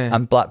 Yeah.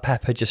 And Black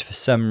Pepper just for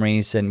some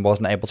reason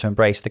wasn't able to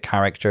embrace the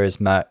character as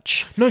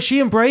much. No,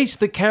 she embraced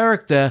the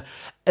character.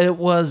 It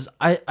was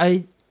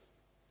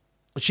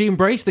she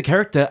embraced the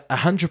character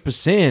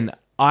 100%.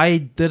 I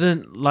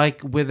didn't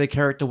like where the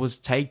character was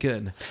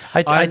taken.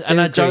 I don't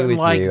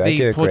like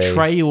the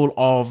portrayal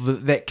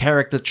of that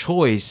character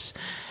choice.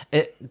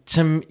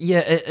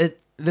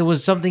 There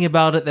was something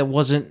about it that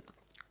wasn't.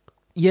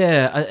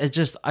 Yeah,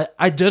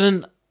 I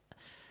didn't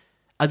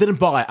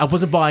buy. I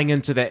wasn't buying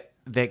into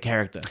that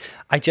character.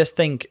 I just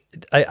think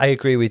I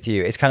agree with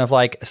you. It's kind of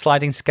like a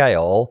sliding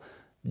scale.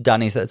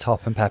 Danny's at the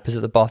top and Pepper's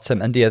at the bottom,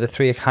 and the other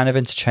three are kind of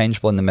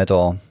interchangeable in the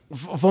middle.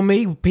 For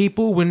me,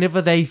 people, whenever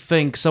they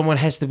think someone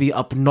has to be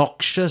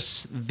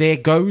obnoxious, their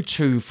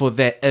go-to for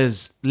that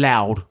is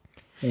loud.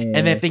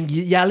 And they think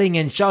yelling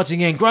and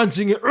shouting and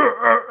grunting and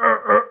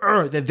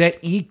that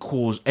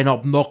equals an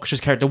obnoxious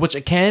character, which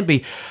it can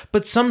be.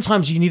 But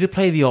sometimes you need to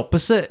play the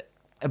opposite.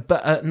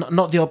 But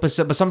not the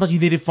opposite, but sometimes you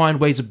need to find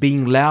ways of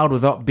being loud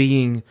without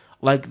being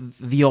like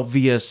the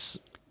obvious...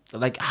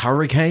 like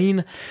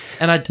hurricane,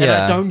 and I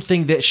don't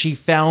think that she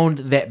found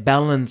that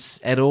balance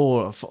at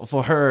all.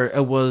 For her,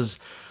 it was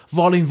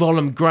volume,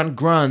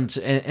 grunt,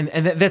 and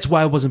that's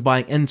why I wasn't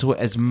buying into it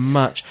as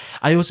much.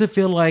 I also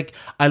feel like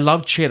I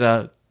love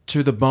Cheddar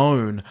to the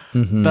bone,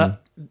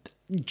 but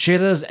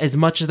Cheddar's, as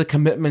much as the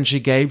commitment she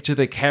gave to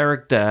the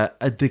character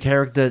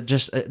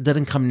just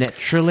didn't come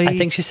naturally. I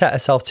think she set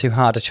herself too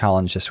hard a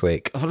challenge this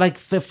week. Like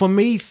for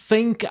me,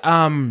 think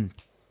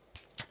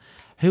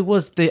who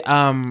was the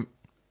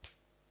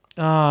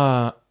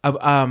Ahura.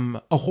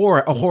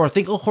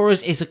 Think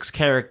Ahura's Essex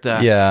character.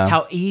 Yeah.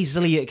 How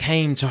easily it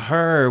came to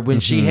her when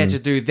she had to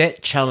do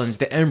that challenge,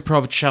 the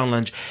improv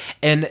challenge,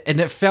 and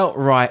it felt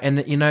right. And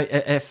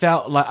it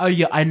felt like, oh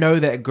yeah, I know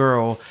that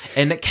girl,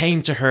 and it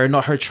came to her,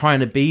 not her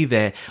trying to be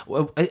there.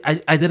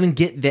 I didn't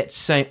get that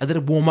same. I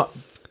didn't warm up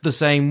the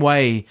same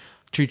way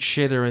to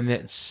Cheddar in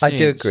that sense. I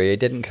do agree.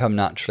 It didn't come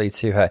naturally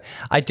to her.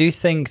 I do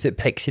think that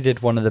Pixie did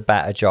one of the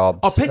better jobs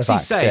of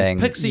acting.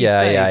 Pixie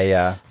safe.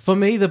 Yeah. For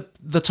me,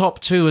 the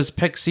top two is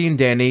Pixie and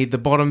Danny. The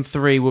bottom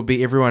three will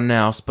be everyone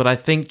else. But I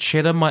think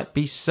Cheddar might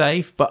be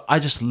safe. But I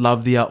just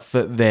love the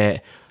outfit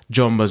that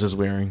Jombas is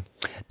wearing.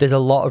 There's a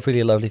lot of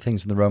really lovely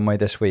things on the runway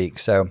this week.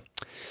 So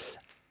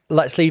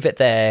let's leave it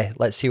there.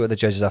 Let's see what the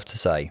judges have to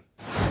say.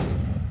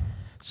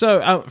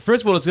 So,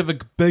 first of all, let's give a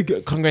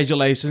big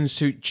congratulations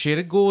to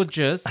Cheddar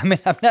Gorgeous. I mean,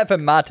 I'm never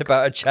mad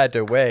about a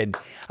Cheddar win.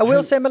 I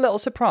will say I'm a little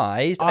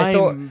surprised. I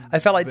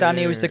felt like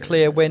Danny was the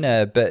clear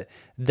winner, but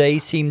they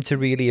seem to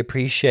really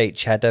appreciate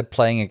Cheddar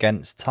playing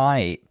against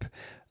type.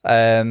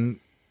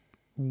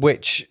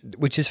 which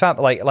is fab.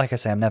 Like I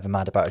say, I'm never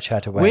mad about a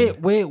cheddar wing.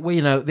 We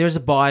you know, there's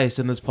a bias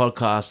in this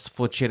podcast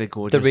for Cheddar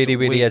Gorgeous. There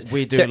really is.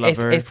 We do so love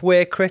her. If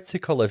we're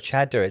critical of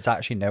cheddar, it's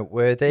actually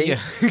noteworthy. Yeah,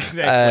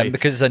 exactly.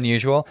 Because it's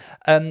unusual.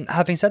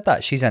 Having said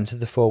that, she's entered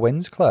the Four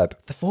Winds Club.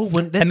 The Four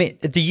Winds. I mean,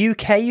 the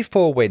UK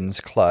Four Winds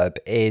Club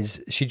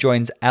is she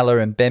joins Ella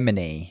and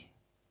Bimini.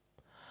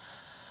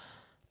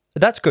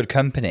 That's good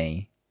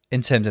company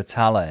in terms of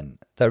talent.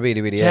 That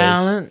really is.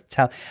 Talent.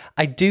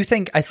 I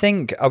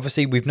think,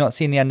 obviously, we've not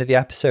seen the end of the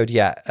episode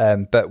yet,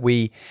 but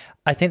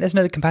I think there's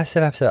another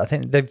competitive episode. I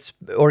think they've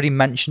already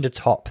mentioned a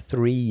top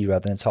 3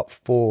 rather than a top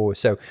 4.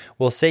 So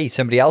we'll see.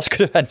 Somebody else could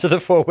have entered the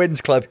Four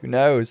Winds Club. Who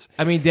knows?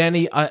 I mean,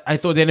 Danny, I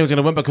thought Danny was going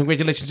to win, but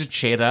congratulations to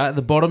Cheddar.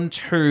 The bottom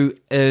 2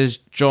 is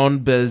John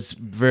Biz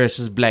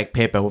versus Black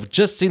Pepper. We've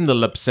just seen the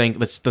lip sync.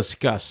 Let's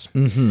discuss.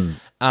 Mm-hmm.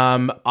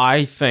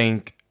 I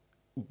think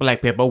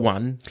Black Pepper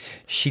won.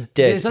 She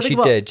did.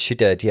 She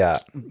did. Yeah.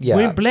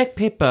 When Black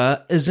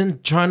Pepper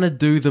isn't trying to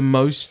do the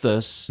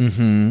mostest,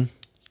 mm-hmm.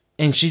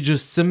 and she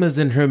just simmers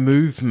in her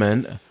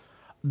movement,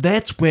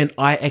 that's when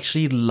I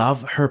actually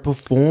love her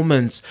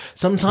performance.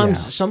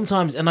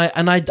 Sometimes, and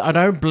I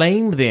don't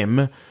blame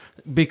them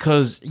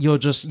because you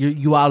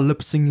are lip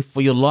syncing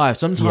for your life.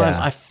 Sometimes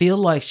I feel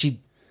like she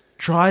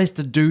tries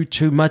to do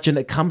too much and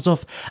it comes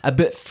off a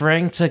bit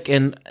frantic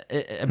and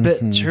a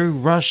bit too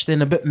rushed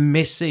and a bit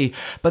messy.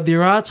 But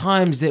there are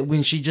times that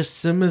when she just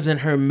simmers in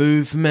her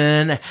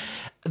movement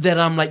that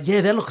I'm like,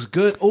 yeah, that looks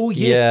good. Oh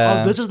yes,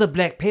 oh, this is the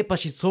Black Pepper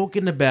she's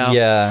talking about.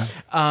 Yeah.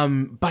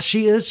 But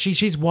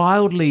she's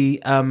wildly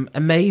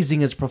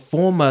amazing as a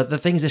performer. The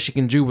things that she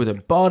can do with her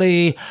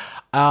body,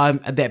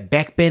 that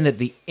backbend at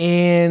the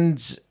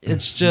end,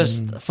 it's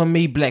just for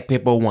me, Black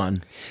Pepper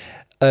won.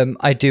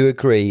 I do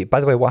agree. By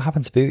the way, what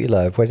happened to Booty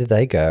Love? Where did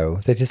they go?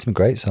 They did some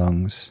great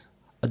songs.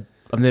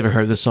 I've never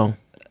heard this song.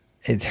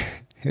 It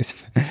was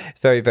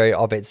very, very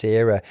of its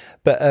era.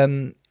 But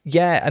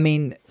yeah, I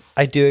mean,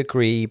 I do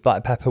agree.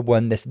 Black Pepper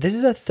won this. This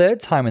is her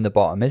 3rd time in the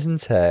bottom,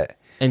 isn't it?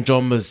 And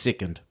John was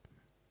 2nd.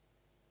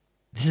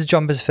 This is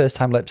Jomba's first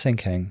time lip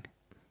syncing.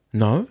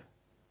 No?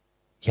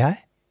 Yeah?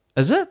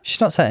 Is it? She's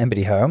not sent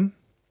anybody home.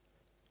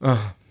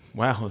 Oh,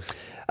 wow.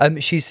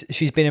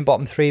 She's been in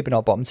bottom 3, but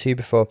not bottom 2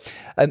 before.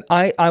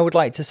 I would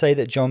like to say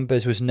that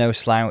Jombas was no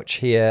slouch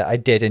here. I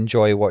did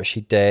enjoy what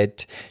she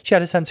did. She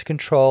had a sense of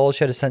control.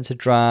 She had a sense of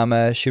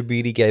drama. She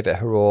really gave it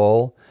her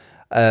all.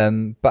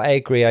 But I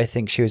agree. I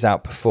think she was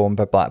outperformed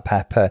by Black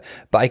Pepper.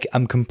 But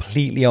I'm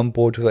completely on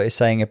board with what you're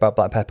saying about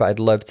Black Pepper. I'd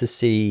love to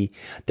see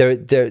there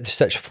are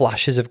such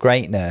flashes of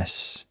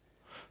greatness.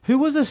 Who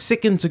was the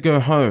 2nd to go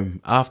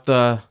home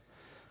after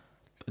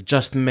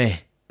Just Me?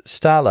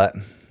 Starlet.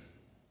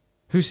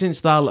 Who sent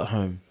Starlet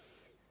home?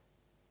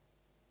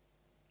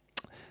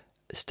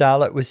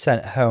 Starlet was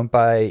sent home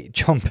by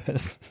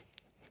Jombas.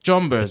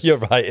 Jombas. You're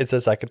right. It's her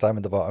 2nd time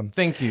at the bottom.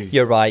 Thank you.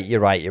 You're right.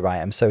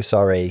 I'm so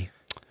sorry.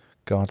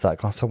 God, that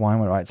glass of wine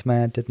went right to my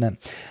head, didn't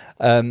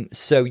it?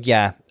 So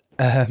yeah,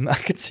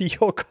 I could see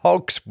your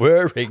cogs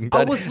whirring. It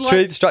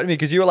really distracted me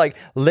because you were like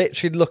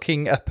literally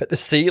looking up at the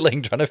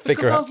ceiling trying to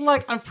figure out. Because I was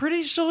like, I'm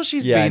pretty sure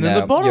she's been in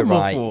the bottom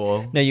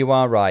before. No, you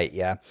are right.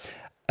 Yeah.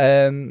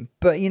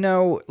 But you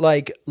know,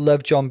 like,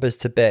 love Jombas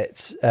to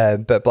bits,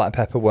 but Black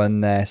Pepper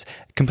won this.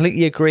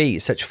 Completely agree.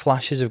 Such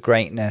flashes of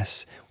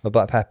greatness with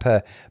Black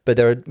Pepper, but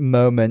there are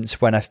moments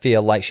when I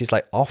feel like she's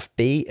like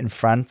offbeat and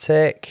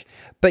frantic.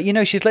 But you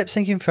know, she's lip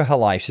syncing for her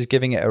life. She's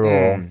giving it her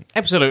all.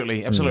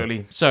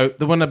 Absolutely. So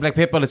the winner, Black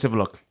Pepper. Let's have a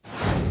look.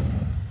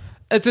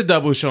 It's a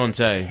double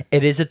Shantae.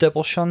 It is a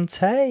double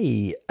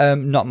Shantae.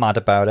 Not mad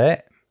about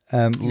it.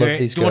 Love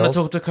these girls. Do you want to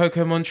talk to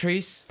Coco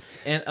Montrese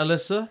and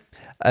Alyssa?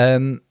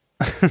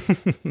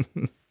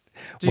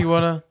 Do you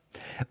want to?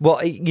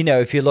 Well, you know,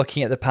 if you're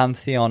looking at the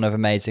pantheon of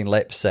amazing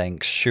lip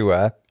syncs,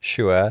 sure.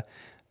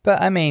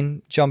 But I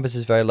mean, Jombas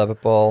is very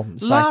lovable.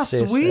 It's Last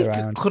nice to week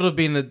around. could have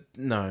been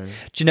no.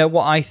 Do you know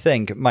what I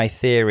think? My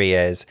theory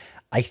is,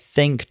 I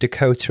think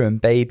Dakota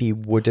and Baby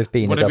would have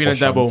been a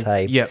double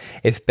Shantae. Yep.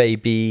 If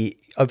Baby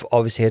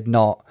obviously had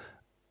not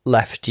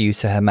left due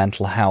to her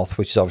mental health,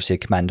 which is obviously a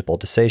commendable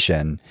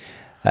decision.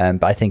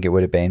 But I think it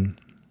would have been.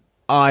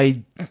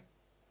 I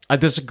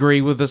disagree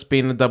with this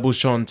being a double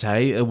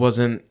Shantae. It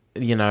wasn't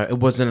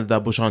a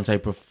double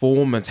Shantae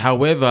performance.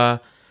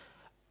 However,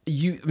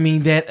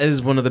 that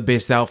is one of the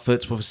best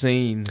outfits we've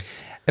seen.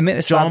 I mean,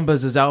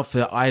 Jombas'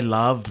 outfit I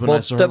loved when I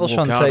saw double her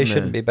walk Shantae out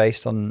shouldn't be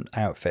based on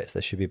outfits.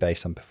 They should be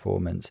based on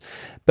performance.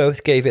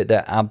 Both gave it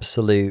their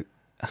absolute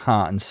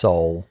heart and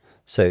soul.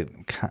 So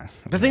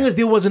the thing is,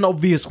 there was an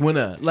obvious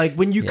winner. Like,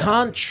 when you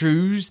can't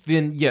choose,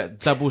 then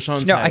double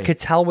Shantae. You know, I could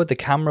tell with the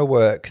camera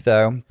work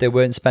though, they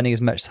weren't spending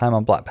as much time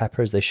on Black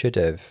Pepper as they should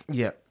have.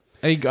 Yeah,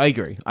 I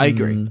agree.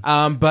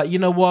 But you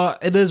know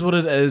what? It is what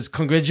it is.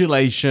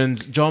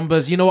 Congratulations,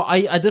 Jombas. You know what?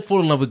 I did fall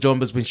in love with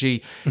Jombas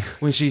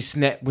when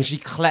she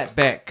clapped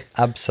back.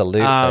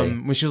 Absolutely.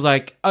 When she was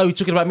like, "Oh, you're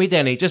talking about me,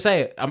 Danny? Just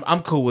say it.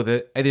 I'm cool with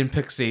it." And then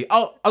Pixie,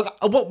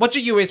 what's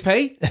your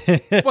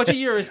USP? What's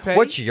your USP?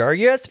 What's your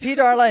USP,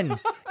 darling?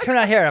 Come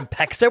out here and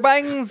Pixie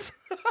wings.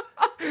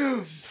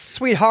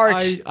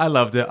 sweetheart. I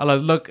loved it.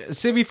 Look,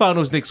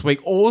 semi-finals next week.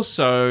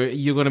 Also,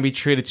 you're going to be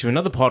treated to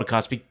another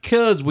podcast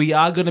because we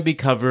are going to be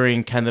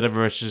covering Canada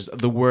versus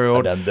the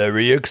world. And I'm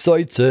very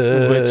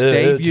excited. Which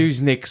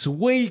debuts next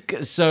week.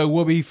 So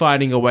we'll be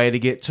finding a way to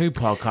get 2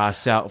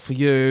 podcasts out for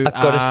you. I've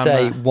got to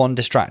say, one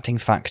distracting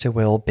factor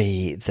will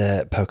be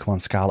the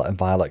Pokemon Scarlet and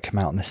Violet come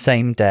out on the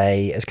same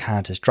day as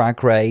Canada's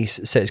Drag Race.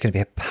 So it's going to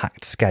be a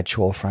packed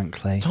schedule,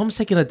 frankly. Tom's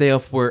taking a day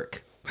off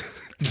work.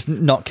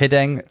 Not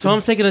kidding.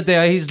 Tom's taking a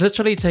day. He's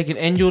literally taking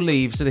annual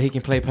leave so that he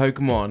can play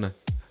Pokemon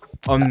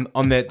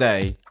on that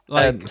day.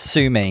 Like,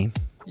 sue me.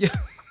 Yeah.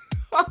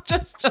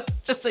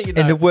 just so you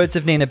know. In the words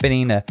of Nina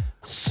Benina,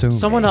 sue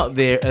Someone me. out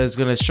there is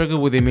going to struggle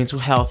with their mental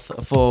health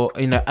for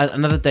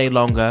another day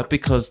longer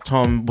because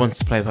Tom wants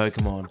to play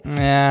Pokemon.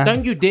 Yeah.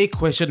 Don't you dare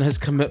question his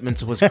commitment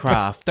to his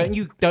craft. Don't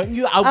you?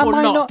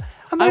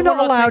 Am I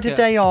not allowed a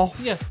day off?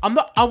 Yeah, I'm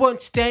not. I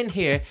won't stand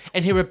here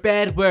and hear a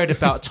bad word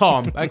about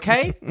Tom.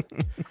 Okay.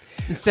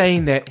 And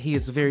saying that he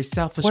is a very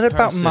selfish person. What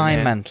about my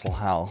mental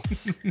health?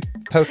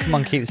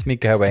 Pokemon keeps me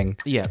going.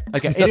 Yeah.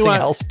 Okay. Nothing Anyway,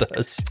 else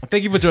does.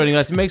 thank you for joining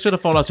us. Make sure to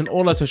follow us on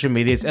all our social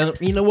medias. And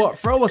you know what?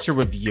 Throw us a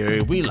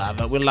review. We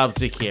love it. We love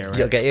to hear it.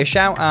 You'll get your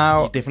shout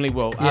out. You definitely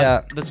will.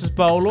 Yeah. This is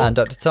Bolo. And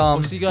Dr. Tom.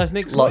 We'll see you guys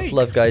next week. Lots of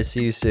love, guys.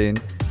 See you soon.